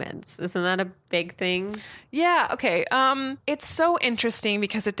and demons? Isn't that a big thing? Yeah. Okay. It's so interesting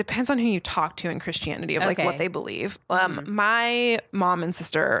because it depends on who you talk to in Christianity of like what they believe. My mom and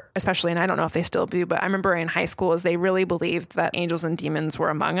sister, especially, and I don't know if they still do, but I remember in high school is they really believed that angels and demons were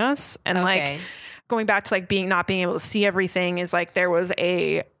among us. And like going back to like not being able to see everything is like there was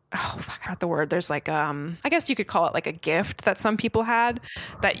I forgot the word. There's like, I guess you could call it like a gift that some people had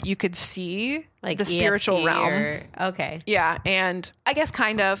that you could see like the spiritual realm. Yeah. And I guess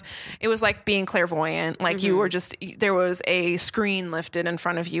kind of, it was like being clairvoyant. Like you were there was a screen lifted in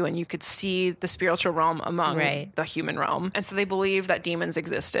front of you and you could see the spiritual realm among the human realm. And so they believed that demons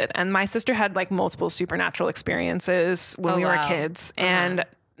existed. And my sister had like multiple supernatural experiences when we were kids. And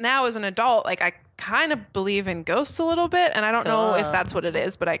now as an adult, like I kind of believe in ghosts a little bit, and I don't know if that's what it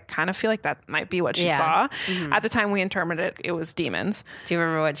is, but I kind of feel like that might be what she saw. At the time we interpreted it was demons. Do you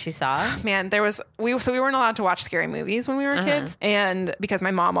remember what she saw? Man, we weren't allowed to watch scary movies when we were kids, and because my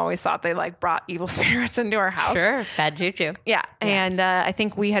mom always thought they like brought evil spirits into our house. Sure, bad juju. Yeah. And I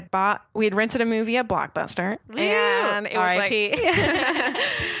think we had rented a movie at Blockbuster. Woo! And it was like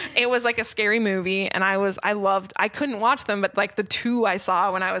it was like a scary movie, and I couldn't watch them, but like the two I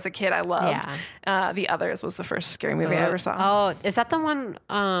saw when I was a kid I loved. The Others was the first scary movie I ever saw. Oh, is that the one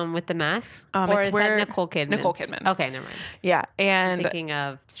with the mask? Or is that Nicole Kidman? Nicole Kidman. Okay, never mind. Yeah, and I'm thinking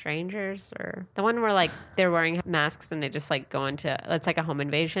of Strangers, or the one where like they're wearing masks and they just like go into, it's like a home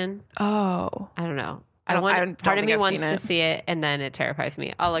invasion. Oh, I don't know. Part of me wants to see it, and then it terrifies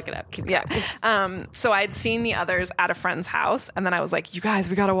me. I'll look it up. Keep going. So I'd seen The Others at a friend's house, and then I was like, you guys,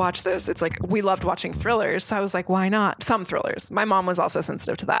 we got to watch this. It's like, we loved watching thrillers. So I was like, why not? Some thrillers. My mom was also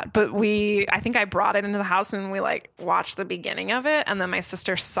sensitive to that. But I think I brought it into the house, and we like watched the beginning of it. And then my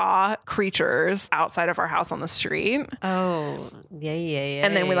sister saw creatures outside of our house on the street. Oh, yeah.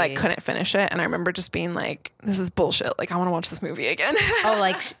 And then we like couldn't finish it. And I remember just being like, this is bullshit. Like, I want to watch this movie again. Oh,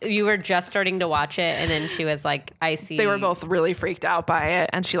 like you were just starting to watch it, and then she was like, I see. They were both really freaked out by it,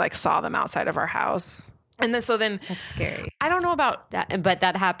 and she like saw them outside of our house. And then that's scary. I don't know about that, but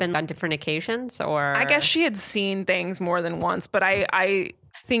that happened on different occasions, or I guess she had seen things more than once, but I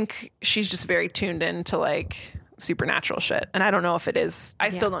think she's just very tuned in to like supernatural shit, and I don't know if it is. I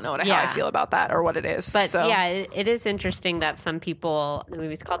still don't know how I feel about that or what it is. But it is interesting that some people. The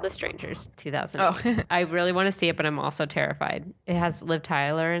movie's called The Strangers, 2000. Oh. I really want to see it, but I'm also terrified. It has Liv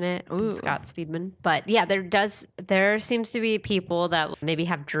Tyler in it, and Scott Speedman. But yeah, there seems to be people that maybe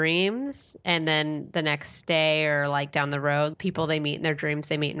have dreams, and then the next day or like down the road, people they meet in their dreams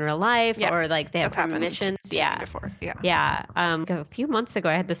they meet in real life, or like they have premonitions. Before. A few months ago,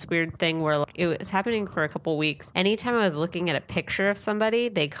 I had this weird thing where it was happening for a couple weeks. Anytime I was looking at a picture of somebody,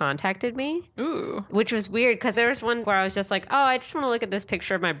 they contacted me. Ooh. Which was weird because there was one where I was just like, oh, I just want to look at this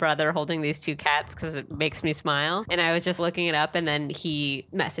picture of my brother holding these two cats because it makes me smile. And I was just looking it up, and then he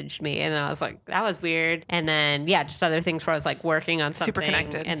messaged me, and I was like, that was weird. And then, just other things where I was like working on something. Super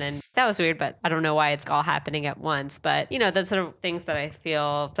connected. And then that was weird, but I don't know why it's all happening at once. But, that's sort of things that I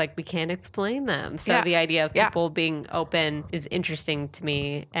feel it's like we can't explain them. So the idea of people being open is interesting to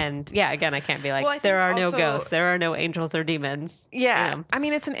me. And again, I can't be like, there are no ghosts. There are no angels or demons. Yeah. I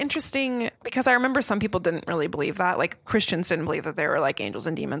mean, it's an interesting, because I remember some people didn't really believe that. Like Christians didn't believe that there were like angels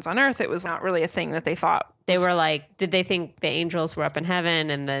and demons on earth. It was not really a thing that they thought. They were like, did they think the angels were up in heaven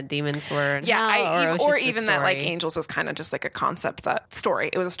and the demons were in hell? Or even that like angels was kind of just like a concept,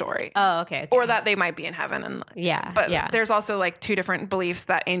 it was a story. Oh, okay. Or that they might be in heaven. And there's also like two different beliefs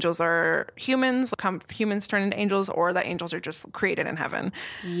that angels are humans turn into angels, or that angels are just created in heaven.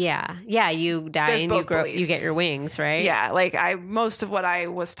 Yeah. You die and you grow, you get your wings, right? Yeah. Like most of what I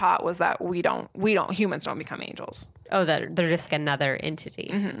was taught was that humans don't become angels. Oh, that they're just another entity.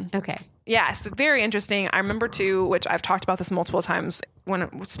 Mm-hmm. Okay. Yes, very interesting. I remember too, which I've talked about this multiple times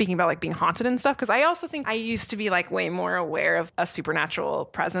when speaking about like being haunted and stuff, because I also think I used to be like way more aware of a supernatural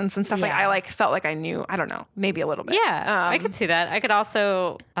presence and stuff. Like I like felt like I knew, I don't know, maybe a little bit. Yeah, I could see that. I could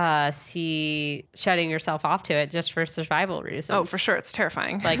also see shutting yourself off to it just for survival reasons. Oh, for sure. It's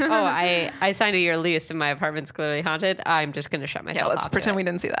terrifying. Like, oh, I signed a year lease and my apartment's clearly haunted. I'm just going to shut myself off. Yeah, let's pretend we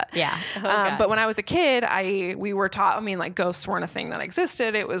didn't see that. Yeah. But when I was a kid, we were taught, I mean, like ghosts weren't a thing that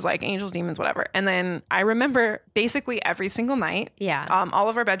existed. It was like angels, demons, whatever. And then I remember basically every single night. Yeah. All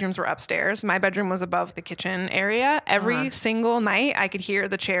of our bedrooms were upstairs. My bedroom was above the kitchen area. Every single night I could hear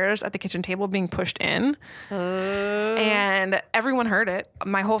the chairs at the kitchen table being pushed in. And everyone heard it.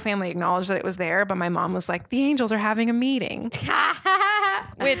 My whole family acknowledged that it was there, but my mom was like, the angels are having a meeting.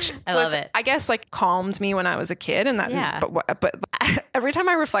 Which love it. I guess like calmed me when I was a kid. And that, but every time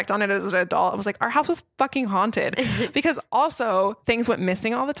I reflect on it as an adult, I was like, our house was fucking haunted because also things went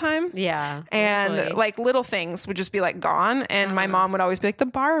missing all the time. Yeah. And like little things would just be like gone. And my mom would always be like, the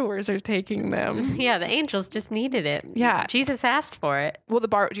borrowers are taking them. Yeah. The angels just needed it. Yeah. Jesus asked for it. Well, do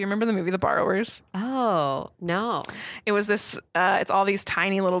you remember the movie The Borrowers? Oh, no. It was this, it's all these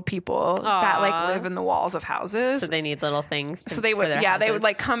tiny little people that like live in the walls of houses. So they need little things. So they would, they would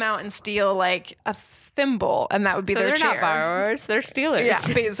like come out and steal like a thimble and that would be their chair. So they're not borrowers, they're stealers. Yeah,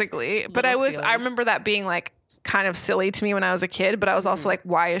 basically. But I remember that being like kind of silly to me when I was a kid, but I was also like,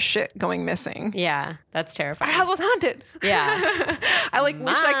 why is shit going missing? Yeah, that's terrifying. Our house was haunted. Yeah. I like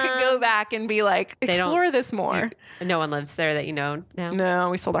wish I could go back and be like, explore this more. No one lives there that you know now? No,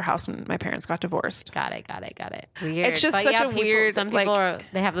 we sold our house when my parents got divorced. Got it. Weird. It's just such a weird, some people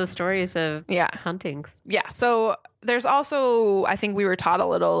they have those stories of huntings. Yeah. So there's also, I think we were taught a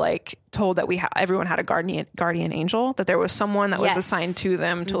little, like told that everyone had a guardian angel, that there was someone that was assigned to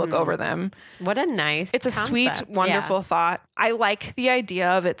them to look over them. What a nice It's a concept. Sweet, wonderful thought. I like the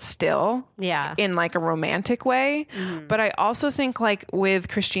idea of it still in like a romantic way. But I also think like with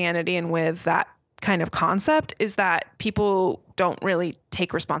Christianity and with that kind of concept is that people don't really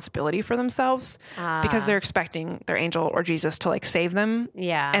take responsibility for themselves because they're expecting their angel or Jesus to like save them.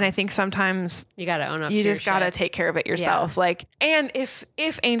 Yeah. And I think sometimes you got to own up. You just got to take care of it yourself. Yeah. Like, and if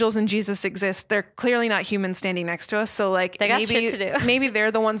angels and Jesus exist, they're clearly not humans standing next to us. So like they got shit to do. Maybe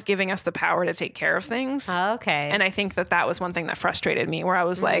they're the ones giving us the power to take care of things. Okay. And I think that was one thing that frustrated me where I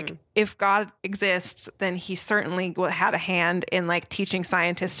was like, if God exists, then he certainly had a hand in like teaching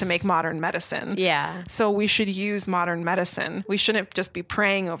scientists to make modern medicine. Yeah. So we should use modern medicine. We shouldn't just be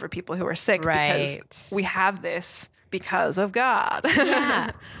praying over people who are sick because we have this because of God. Yeah.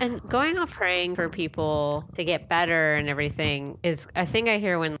 And going off praying for people to get better and everything is, I think I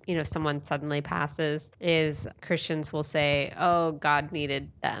hear when, someone suddenly passes is Christians will say, oh, God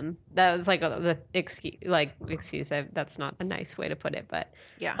needed them. That was like the excuse. That's not a nice way to put it, but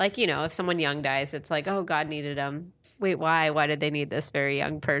like, if someone young dies, it's like, oh, God needed them. Wait, why? Why did they need this very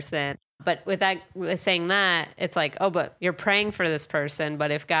young person? But with saying that, it's like, oh, but you're praying for this person. But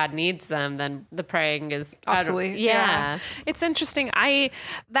if God needs them, then the praying is obsolete. Yeah. It's interesting.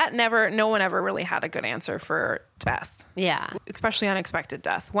 No one ever really had a good answer for death. Yeah. Especially unexpected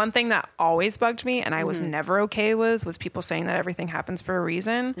death. One thing that always bugged me and I was never okay with was people saying that everything happens for a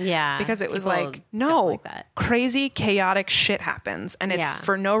reason. Yeah. Because it was like, no, crazy, chaotic shit happens. And it's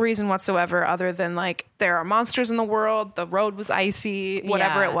for no reason whatsoever other than like there are monsters in the world, the road was icy,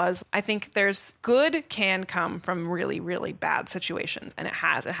 whatever it was. I think there's good can come from really, really bad situations. And it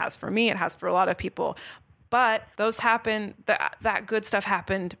has for me, it has for a lot of people. But those happen, that good stuff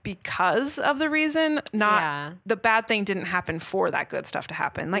happened because of the reason, not the bad thing didn't happen for that good stuff to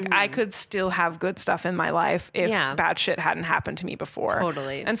happen. Like I could still have good stuff in my life if bad shit hadn't happened to me before.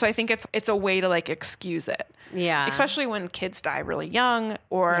 Totally. And so I think it's a way to like excuse it. Yeah. Especially when kids die really young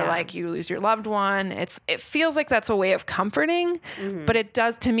or like you lose your loved one. It feels like that's a way of comforting, but it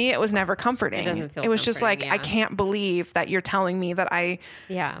does, to me, it was never comforting. It was just like, I can't believe that you're telling me that I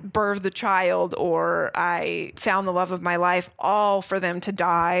birthed a child or I found the love of my life all for them to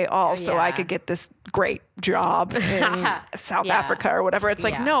die, all so I could get this great job in South Africa or whatever. It's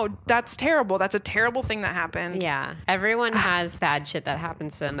like, no, that's terrible. That's a terrible thing that happened. Yeah. Everyone has bad shit that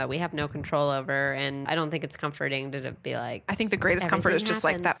happens to them that we have no control over. And I don't think it's comforting to be like, I think the greatest comfort is just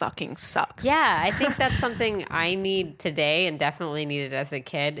like, that fucking sucks. Yeah. I think that's something I need today and definitely needed as a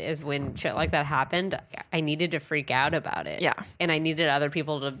kid is when shit like that happened, I needed to freak out about it. Yeah. And I needed other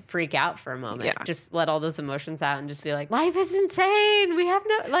people to freak out for a moment. Yeah. Just let all those emotions out and just be like, life is insane. We have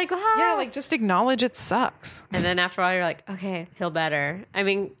no, like, yeah, like just acknowledge it sucks. sucks. And then after a while, you're like, okay, feel better. I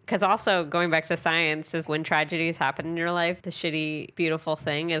mean, because also going back to science is when tragedies happen in your life, the shitty, beautiful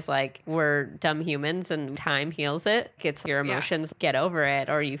thing is like we're dumb humans and time heals it. It's your emotions get over it,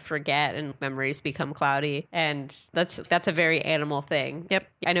 or you forget and memories become cloudy. And that's a very animal thing. Yep.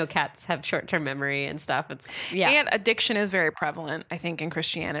 I know cats have short-term memory and stuff. And addiction is very prevalent, I think, in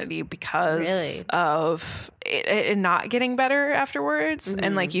Christianity because of it not getting better afterwards,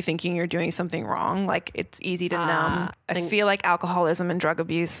 and like you thinking you're doing something wrong. Like it's easy to numb. I feel like alcoholism and drug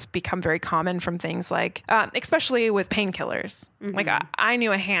abuse become very common from things like, especially with painkillers. Like I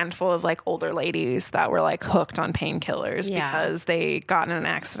knew a handful of like older ladies that were like hooked on painkillers because they got in an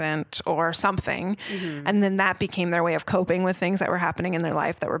accident or something, and then that became their way of coping with things that were happening in their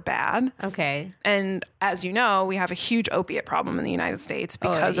life that were bad. Okay. And as you know, we have a huge opiate problem in the United States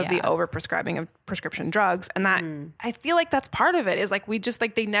because of the overprescribing of prescription drugs. And that I feel like that's part of it, is like we just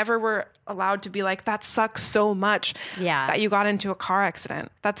like they never were allowed to be like, that sucks so much that you got into a car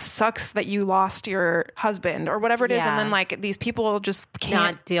accident. That sucks that you lost your husband or whatever it is. And then like these people just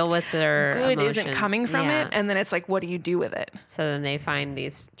can't not deal with their good emotion. Isn't coming from it. And then it's like, what do you do with it? So then they find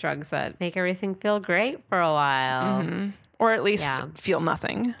these drugs that make everything feel great for a while. Or at least feel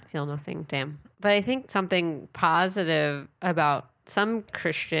nothing. Feel nothing. Damn. But I think something positive about some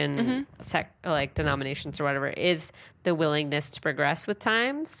Christian like denominations or whatever is the willingness to progress with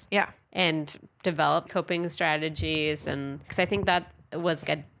times. Yeah. And develop coping strategies. And because I think that was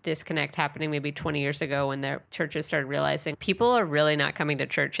like a disconnect happening maybe 20 years ago when their churches started realizing people are really not coming to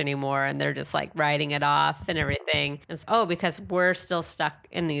church anymore, and they're just like writing it off and everything. It's, because we're still stuck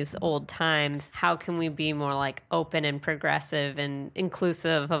in these old times, how can we be more like open and progressive and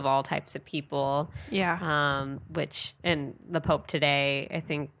inclusive of all types of people? Which, and the Pope today, I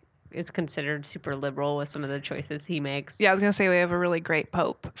think, is considered super liberal with some of the choices he makes. Yeah, I was going to say we have a really great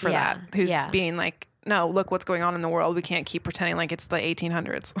Pope for that, who's being like, no, look what's going on in the world. We can't keep pretending like it's the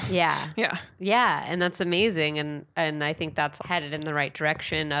 1800s. Yeah. And that's amazing. And I think that's headed in the right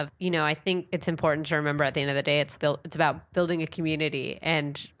direction of, I think it's important to remember at the end of the day, it's about building a community,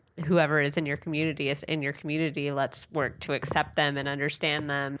 and whoever is in your community is in your community. Let's work to accept them and understand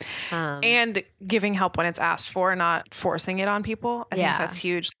them. And giving help when it's asked for, not forcing it on people. I think that's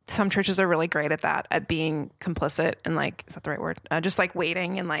huge. Some churches are really great at that, at being complicit and like, is that the right word? Just like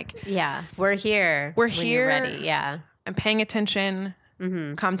waiting and like, we're here. We're here. You're ready. Yeah. I'm paying attention.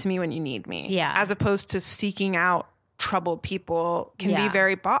 Come to me when you need me. Yeah. As opposed to seeking out troubled people can be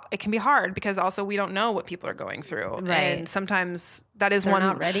it can be hard, because also we don't know what people are going through. Right. And sometimes that is They're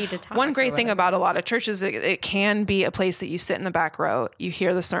not ready to talk. One great thing about a lot of churches, it can be a place that you sit in the back row, you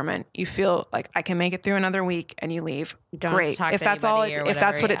hear the sermon, you feel like I can make it through another week, and you leave. Great. If that's all, if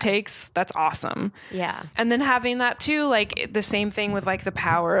that's what it takes, that's awesome. Yeah. And then having that too, like the same thing with like the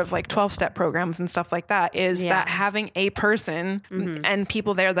power of like 12-step programs and stuff like that, is that having a person and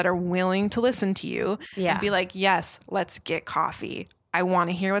people there that are willing to listen to you and be like, yes, let's get coffee. I want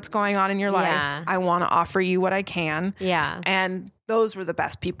to hear what's going on in your life. I want to offer you what I can. Yeah. And those were the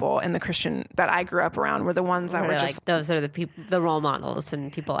best people in the Christian that I grew up around, were the ones that were just like, those are the people, the role models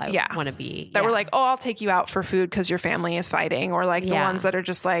and people I want to be. That were like, oh, I'll take you out for food because your family is fighting. Or like the ones that are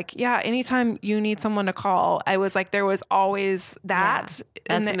just like, anytime you need someone to call. I was like, there was always that. Yeah.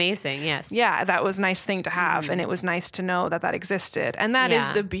 That's amazing. Yes. Yeah. That was a nice thing to have. And it was nice to know that existed. And that is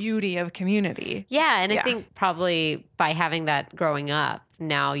the beauty of community. Yeah. And I think probably by having that growing up,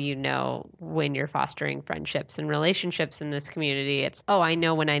 now you know when you're fostering friendships and relationships in this community, it's, I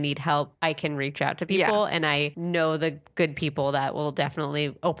know when I need help, I can reach out to people, and I know the good people that will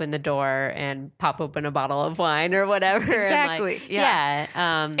definitely open the door and pop open a bottle of wine or whatever. Exactly.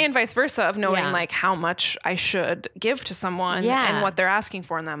 And and vice versa, of knowing like how much I should give to someone and what they're asking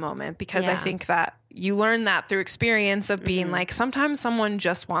for in that moment. Because I think that you learn that through experience of being like, sometimes someone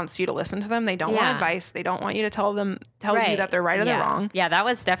just wants you to listen to them. They don't want advice. They don't want you to tell you that they're right or they're wrong. Yeah, that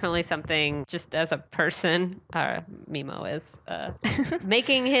was definitely something, just as a person, Mimo is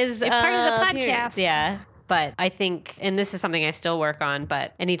making his part of the podcast. Yeah. But I think, and this is something I still work on,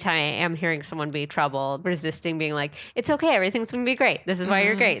 but anytime I am hearing someone be troubled, resisting being like, it's okay, everything's going to be great. This is why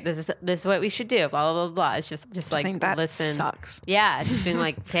you're great. This is what we should do, blah, blah, blah, blah. It's just like, saying that listen. Sucks. Yeah, just being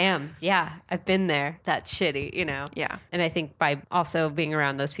like, damn, I've been there. That's shitty, Yeah. And I think by also being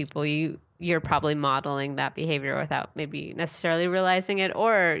around those people, you're probably modeling that behavior without maybe necessarily realizing it,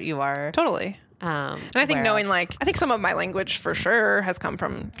 or you are. Totally. And I think knowing, like, I think some of my language for sure has come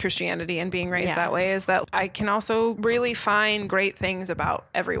from Christianity and being raised that way, is that I can also really find great things about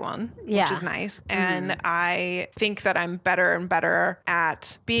everyone, which is nice. And I think that I'm better and better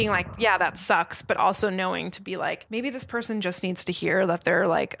at being like, yeah, that sucks, but also knowing to be like, maybe this person just needs to hear that they're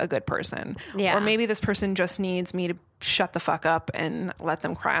like a good person. Yeah. Or maybe this person just needs me to shut the fuck up and let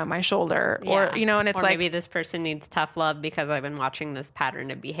them cry on my shoulder. Or, you know, and it's or like, maybe this person needs tough love because I've been watching this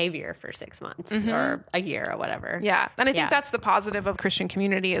pattern of behavior for 6 months or a year or whatever. Yeah. And I think that's the positive of Christian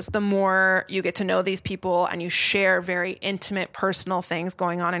community, is the more you get to know these people and you share very intimate, personal things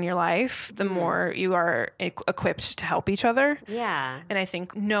going on in your life, the more you are equipped to help each other. Yeah. And I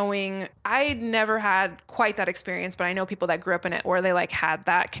think knowing, I never had quite that experience, but I know people that grew up in it where they like had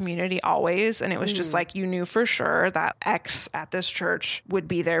that community always. And it was just like, you knew for sure that X at this church would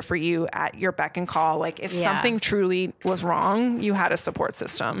be there for you at your beck and call. Like if something truly was wrong, you had a support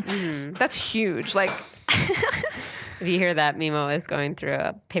system. That's huge. Like, if you hear that, Mimo is going through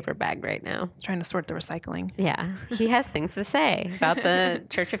a paper bag right now. Trying to sort the recycling. Yeah. He has things to say about the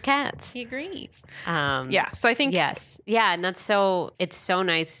Church of Cats. He agrees. So I think... Yes. Yeah. And it's so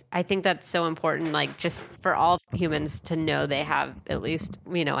nice. I think that's so important, like just for all humans to know they have at least,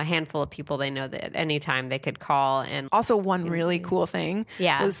 you know, a handful of people they know that at any time they could call. And also one really cool thing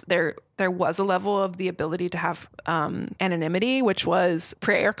was there was a level of the ability to have anonymity, which was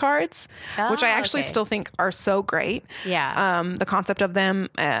prayer cards, which I actually still think are so great. Yeah. The concept of them,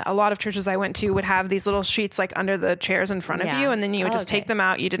 a lot of churches I went to would have these little sheets like under the chairs in front of you, and then you would just take them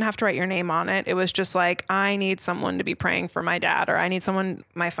out. You didn't have to write your name on it. It was just like, I need someone to be praying for my dad, or I need someone,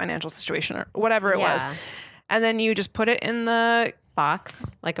 my financial situation, or whatever it was. And then you just put it in the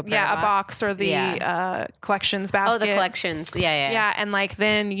box, like a prayer box or the collections basket. Oh, the collections. Yeah. And like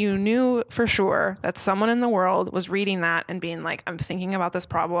then you knew for sure that someone in the world was reading that and being like, I'm thinking about this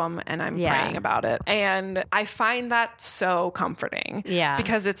problem and I'm praying about it. And I find that so comforting. Yeah.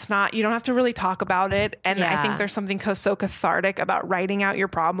 Because it's not, you don't have to really talk about it. And I think there's something so cathartic about writing out your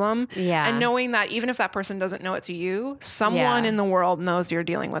problem. Yeah. And knowing that even if that person doesn't know it's you, someone in the world knows you're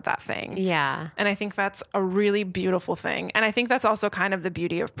dealing with that thing. Yeah. And I think that's a really beautiful thing. And I think that's also kind of the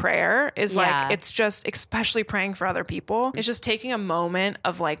beauty of prayer, is like, it's just, especially praying for other people, it's just taking a moment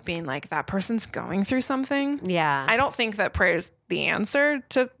of like being like, that person's going through something. Yeah. I don't think that prayer is the answer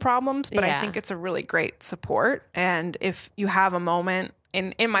to problems, but I think it's a really great support. And if you have a moment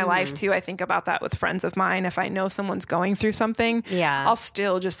in my life too, I think about that with friends of mine. If I know someone's going through something, I'll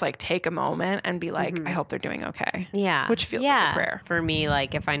still just like take a moment and be like, I hope they're doing okay. Yeah. Which feels like a prayer. For me,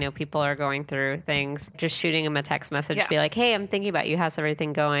 like if I know people are going through things, just shooting them a text message, be like, hey, I'm thinking about you. How's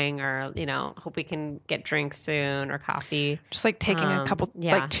everything going? Or, you know, hope we can get drinks soon or coffee. Just like taking a couple,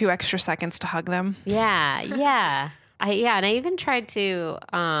 like 2 extra seconds to hug them. Yeah. Yeah. And I even tried to,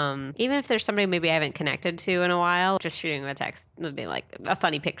 even if there's somebody maybe I haven't connected to in a while, just shooting them a text would be like a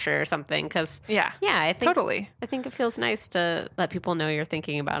funny picture or something. Cause I think, I think it feels nice to let people know you're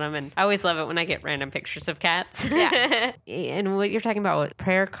thinking about them. And I always love it when I get random pictures of cats. Yeah. And what you're talking about with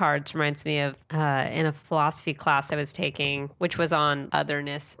prayer cards reminds me of, in a philosophy class I was taking, which was on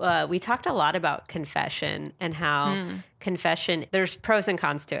otherness. We talked a lot about confession and how confession, there's pros and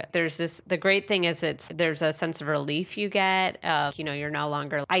cons to it. The great thing is there's a sense of relief you get of, you know, you're no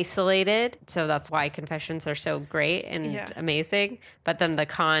longer isolated. So that's why confessions are so great and amazing. But then the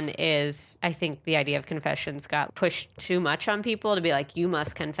con is, I think the idea of confessions got pushed too much on people to be like, you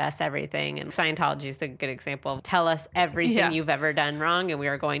must confess everything. And Scientology is a good example of tell us everything you've ever done wrong and we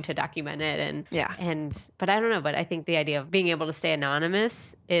are going to document it. But I don't know, but I think the idea of being able to stay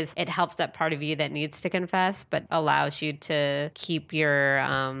anonymous is it helps that part of you that needs to confess, but allows you to keep your,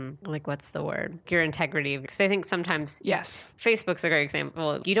 what's the word? Your integrity. Because I think sometimes Facebook's a great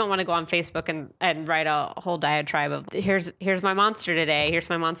example. You don't want to go on Facebook and write a whole diatribe of here's my monster today, here's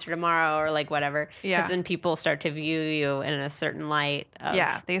my monster tomorrow, or like whatever. Because then people start to view you in a certain light.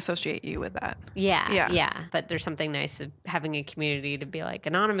 They associate you with that. Yeah. But there's something nice of having a community to be like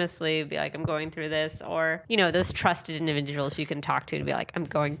anonymously, be like, I'm going through this, or, you know, those trusted individuals you can talk to be like, I'm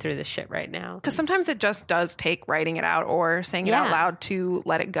going through this shit right now. Because sometimes it just does take writing it out or saying it out loud to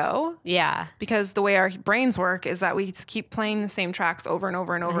let it go. Yeah. Because the way our brains work is that we just keep playing the same tracks over and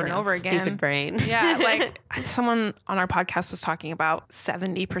over and over and over again. Stupid brain. Yeah. Like someone on our podcast was talking about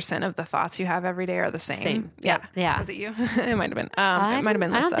 70% of the thoughts you have every day are the same. Yeah. Was it you? It might have been. It might have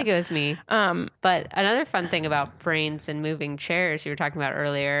been Lisa. I don't think it was me. But another fun thing about brains and moving chairs you were talking about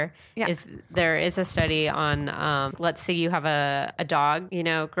earlier is there is a study on, let's say you have a dog, you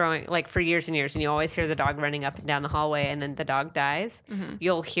know, growing like for years and years, and you always hear the dog running up and down the hallway. hallway and then the dog dies,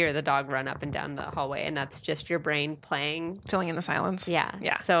 you'll hear the dog run up and down the hallway, and that's just your brain playing. Filling in the silence. Yeah.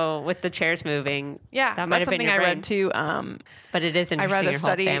 Yeah. So with the chairs moving, yeah, that might that's have been something your I brain. read too. But it is interesting. I read a your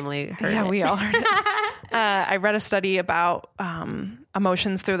study. Whole family heard Yeah, it. we all heard it. I read a study about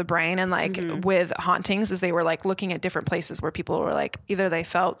emotions through the brain, and like with hauntings, is they were like looking at different places where people were like either they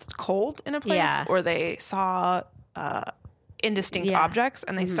felt cold in a place or they saw indistinct objects,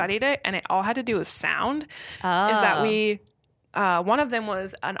 and they studied it, and it all had to do with sound. Is that we one of them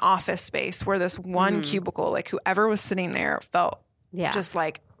was an office space where this one cubicle, like whoever was sitting there felt just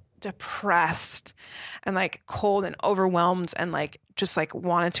like depressed and like cold and overwhelmed and like just like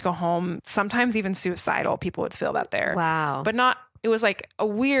wanted to go home. Sometimes even suicidal. People would feel that there. Wow. But not, it was like a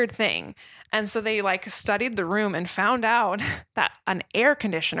weird thing. And so they like studied the room and found out that an air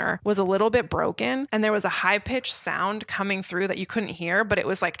conditioner was a little bit broken, and there was a high pitched sound coming through that you couldn't hear, but it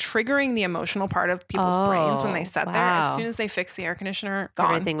was like triggering the emotional part of people's brains when they sat there. As soon as they fixed the air conditioner,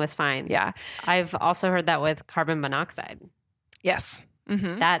 gone. Everything was fine. Yeah. I've also heard that with carbon monoxide. Yes.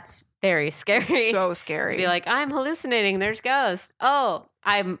 Mm-hmm. That's very scary. So scary. To be like, I'm hallucinating. There's ghosts. Oh,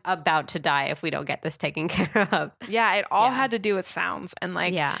 I'm about to die if we don't get this taken care of. Yeah, it all had to do with sounds. And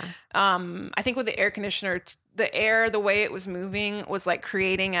like, I think with the air conditioner, the air, the way it was moving was like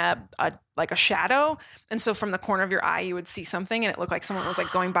creating a shadow. And so from the corner of your eye, you would see something and it looked like someone was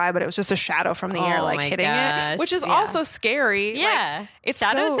like going by, but it was just a shadow from the air, like hitting it, which is also scary. Yeah. Like, it's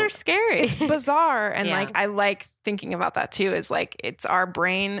shadows are scary. It's bizarre. And like, I like thinking about that too, is like, it's our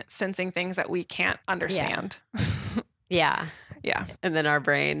brain sensing things that we can't understand. Yeah. Yeah. And then our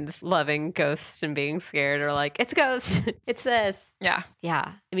brains loving ghosts and being scared are like, it's a ghost. It's this. Yeah.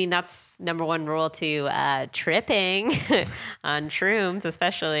 Yeah. I mean, that's number one rule to tripping on shrooms,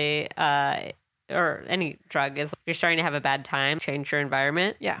 especially, or any drug, is if you're starting to have a bad time, change your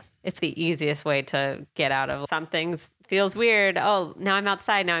environment. Yeah. It's the easiest way to get out of something feels weird. Oh, now I'm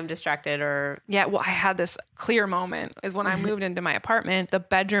outside. Now I'm distracted. Or yeah, well, I had this clear moment is when I moved into my apartment. The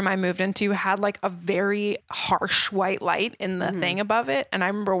bedroom I moved into had like a very harsh white light in the thing above it. And I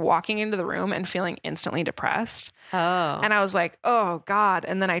remember walking into the room and feeling instantly depressed. Oh. And I was like, oh God.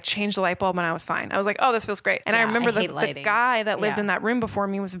 And then I changed the light bulb and I was fine. I was like, oh, this feels great. And I remember the guy that lived in that room before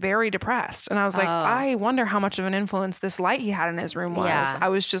me was very depressed. And I was like, I wonder how much of an influence this light he had in his room was. Yeah. I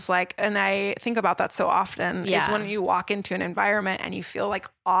was just like, and I think about that so often is when you walk into an environment and you feel like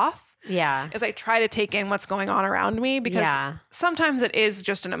off. Yeah. As I try to take in what's going on around me, because sometimes it is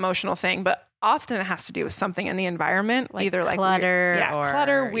just an emotional thing, but often it has to do with something in the environment, like either like clutter,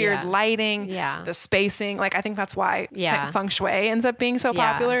 clutter, weird lighting, the spacing. Like I think that's why feng shui ends up being so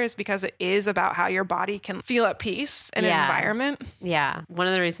popular, is because it is about how your body can feel at peace in an environment. Yeah. One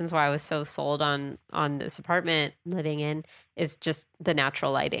of the reasons why I was so sold on this apartment living in is just the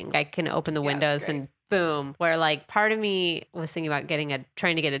natural lighting. I can open the windows and boom, where like part of me was thinking about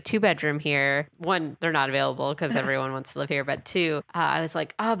trying to get a 2-bedroom here. One, they're not available because everyone wants to live here. But 2, I was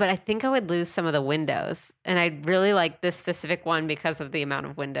like, but I think I would lose some of the windows. And I really like this specific one because of the amount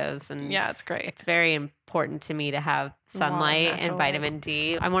of windows. And yeah, it's great. It's very important to me to have sunlight and vitamin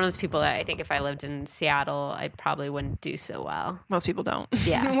D. I'm one of those people that I think if I lived in Seattle, I probably wouldn't do so well. Most people don't.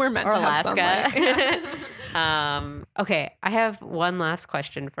 Yeah. We're meant to Alaska. have sunlight. Okay, I have one last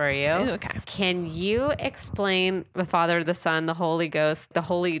question for you. Okay. Can you explain the Father, the Son, the Holy Ghost, the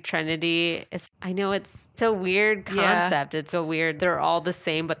Holy Trinity? I know it's a weird concept. It's so weird. They're all the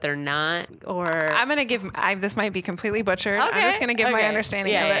same, but they're not. Or I'm going to give, this might be completely butchered. Okay. I'm just going to give my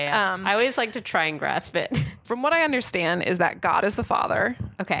understanding of it. Yeah. I always like to try and grasp it. From what I understand is that God is the Father.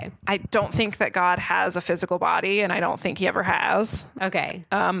 Okay. I don't think that God has a physical body, and I don't think he ever has. Okay.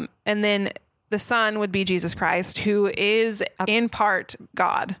 And then the Son would be Jesus Christ, who is in part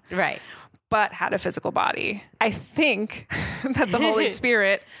God. Right. But had a physical body. I think that the Holy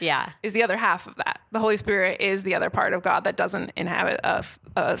Spirit is the other half of that. The Holy Spirit is the other part of God that doesn't inhabit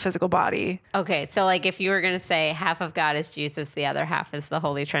a physical body. Okay. So like if you were going to say half of God is Jesus, the other half is the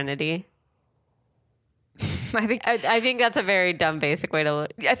Holy Trinity. I think that's a very dumb basic way to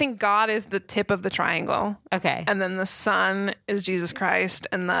look. I think God is the tip of the triangle. Okay. And then the Son is Jesus Christ,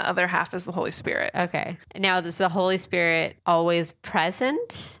 and the other half is the Holy Spirit. Okay. Now, is the Holy Spirit always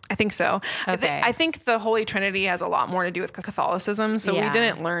present? I think so. Okay. I think the Holy Trinity has a lot more to do with Catholicism, so we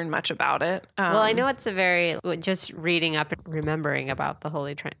didn't learn much about it. Well, I know it's just reading up and remembering about the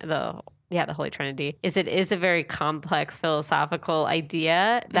Yeah, the Holy Trinity is a very complex philosophical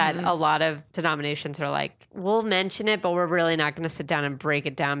idea that a lot of denominations are like, we'll mention it, but we're really not going to sit down and break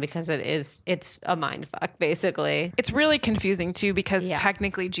it down because it's a mind fuck, basically. It's really confusing too because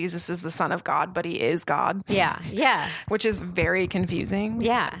technically Jesus is the Son of God, but he is God. Yeah, yeah. Which is very confusing.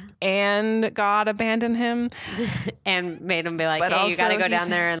 Yeah. And God abandoned him. And made him be like, hey, you got to go down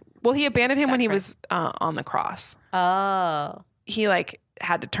there. Well, he abandoned him when he was on the cross. Oh. He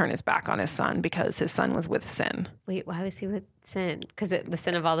had to turn his back on his son because his son was with sin. Wait, why was he with sin? Because the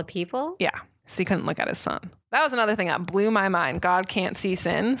sin of all the people? Yeah. So he couldn't look at his son. That was another thing that blew my mind. God can't see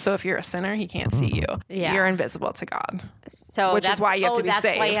sin. So if you're a sinner, he can't see you. Yeah. You're invisible to God. So which is why you have to be saved.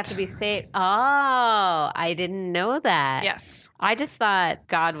 That's why you have to be saved. Oh, I didn't know that. Yes. I just thought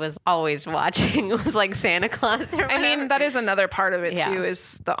God was always watching. It was like Santa Claus or whatever. I mean, that is another part of it too,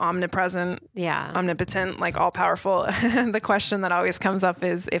 is the omnipresent, omnipotent, like all powerful. The question that always comes up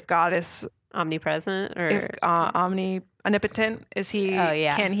is if God is omnipresent or if, omnipotent, is he,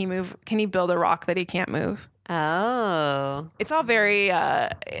 can he move? Can he build a rock that he can't move? Oh. It's all very,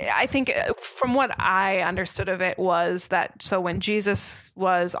 I think from what I understood of it was that, so when Jesus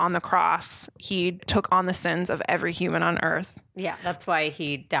was on the cross, he took on the sins of every human on earth. Yeah, that's why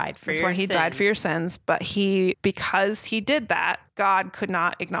he died for your sins. That's why he died for your sins. But because he did that, God could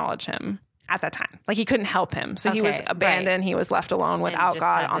not acknowledge him at that time. Like he couldn't help him. So he was abandoned. Right. He was left alone without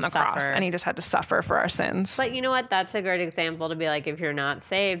God on the cross. And he just had to suffer for our sins. But you know what? That's a great example to be like, if you're not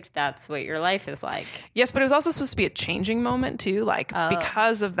saved, that's what your life is like. Yes, but it was also supposed to be a changing moment too. Like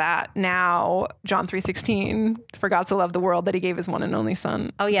because of that, now John 3:16, for God so loved the world that he gave his one and only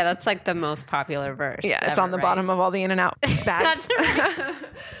son. Oh yeah, that's like the most popular verse. Yeah, it's on the bottom of all the In-N-Out bags.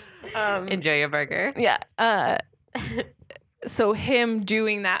 Enjoy your burger. Yeah. So him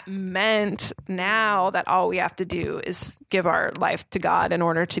doing that meant now that all we have to do is give our life to God in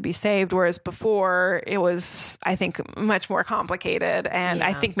order to be saved. Whereas before it was, I think, much more complicated. And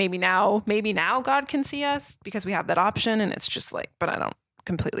I think maybe now God can see us because we have that option. And it's just like, but I don't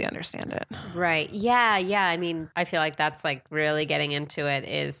completely understand it. Right. Yeah. Yeah. I mean, I feel like that's like really getting into it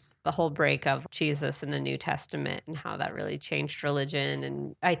is the whole break of Jesus in the New Testament and how that really changed religion.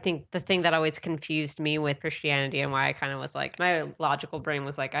 And I think the thing that always confused me with Christianity and why I kind of was like, my logical brain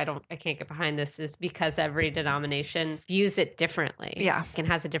was like, I can't get behind this is because every denomination views it differently. Yeah. And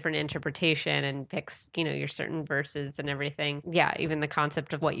has a different interpretation and picks, your certain verses and everything. Yeah. Even the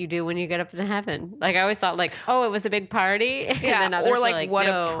concept of what you do when you get up to heaven. Like I always thought like, oh, it was a big party. Yeah. And then others or like what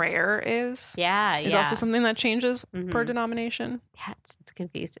no. a prayer is. Yeah. Is also something that changes per denomination. Yeah. It's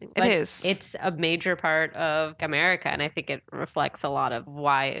confusing. It is. It's a major part of America. And I think it reflects a lot of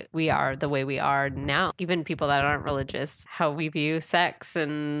why we are the way we are now. Even people that aren't religious, how we view sex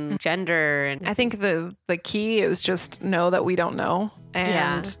and gender. And I think the key is just know that we don't know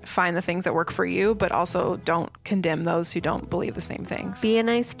and find the things that work for you, but also don't condemn those who don't believe the same things. Be a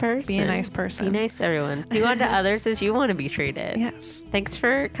nice person. Be a nice person. Be nice to everyone. Be unto others as you want to be treated. Yes. Thanks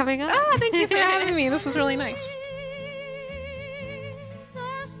for coming on. Thank you for having me. This was really nice.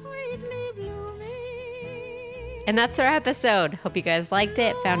 And that's our episode. Hope you guys liked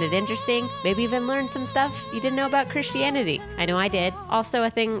it, found it interesting, maybe even learned some stuff you didn't know about Christianity. I know I did. Also,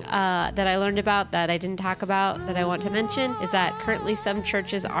 a thing that I learned about that I didn't talk about that I want to mention is that currently some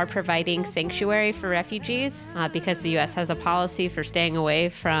churches are providing sanctuary for refugees because the U.S. has a policy for staying away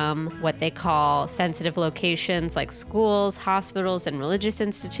from what they call sensitive locations like schools, hospitals, and religious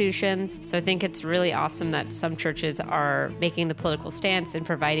institutions. So I think it's really awesome that some churches are making the political stance and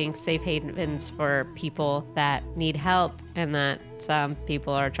providing safe havens for people that need help and that some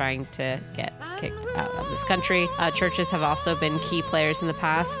people are trying to get kicked out of this country. Churches have also been key players in the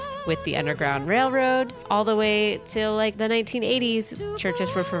past with the Underground Railroad. All the way till like the 1980s,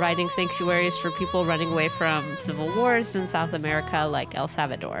 churches were providing sanctuaries for people running away from civil wars in South America like El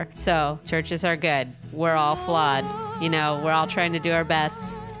Salvador. So churches are good. We're all flawed. We're all trying to do our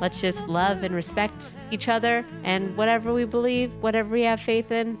best. Let's just love and respect each other, and whatever we believe, whatever we have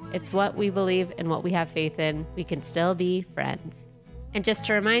faith in, it's what we believe and what we have faith in. We can still be friends. And just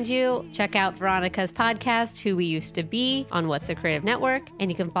to remind you, check out Veronica's podcast, Who We Used to Be, on What's a Creative Network,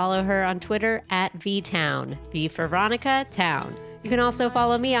 and you can follow her on Twitter at VTown. V for Veronica, Town. You can also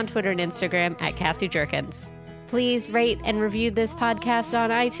follow me on Twitter and Instagram at Cassie Jerkins. Please rate and review this podcast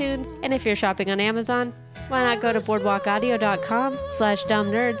on iTunes, and if you're shopping on Amazon, why not go to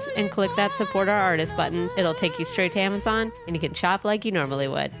boardwalkaudio.com/dumbnerds and click that support our artist button. It'll take you straight to Amazon and you can shop like you normally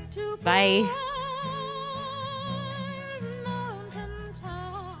would. Bye.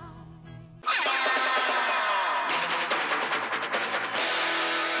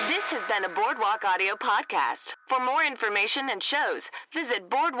 This has than a Boardwalk Audio podcast. For more information and shows, visit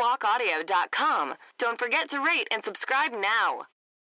boardwalkaudio.com. Don't forget to rate and subscribe now.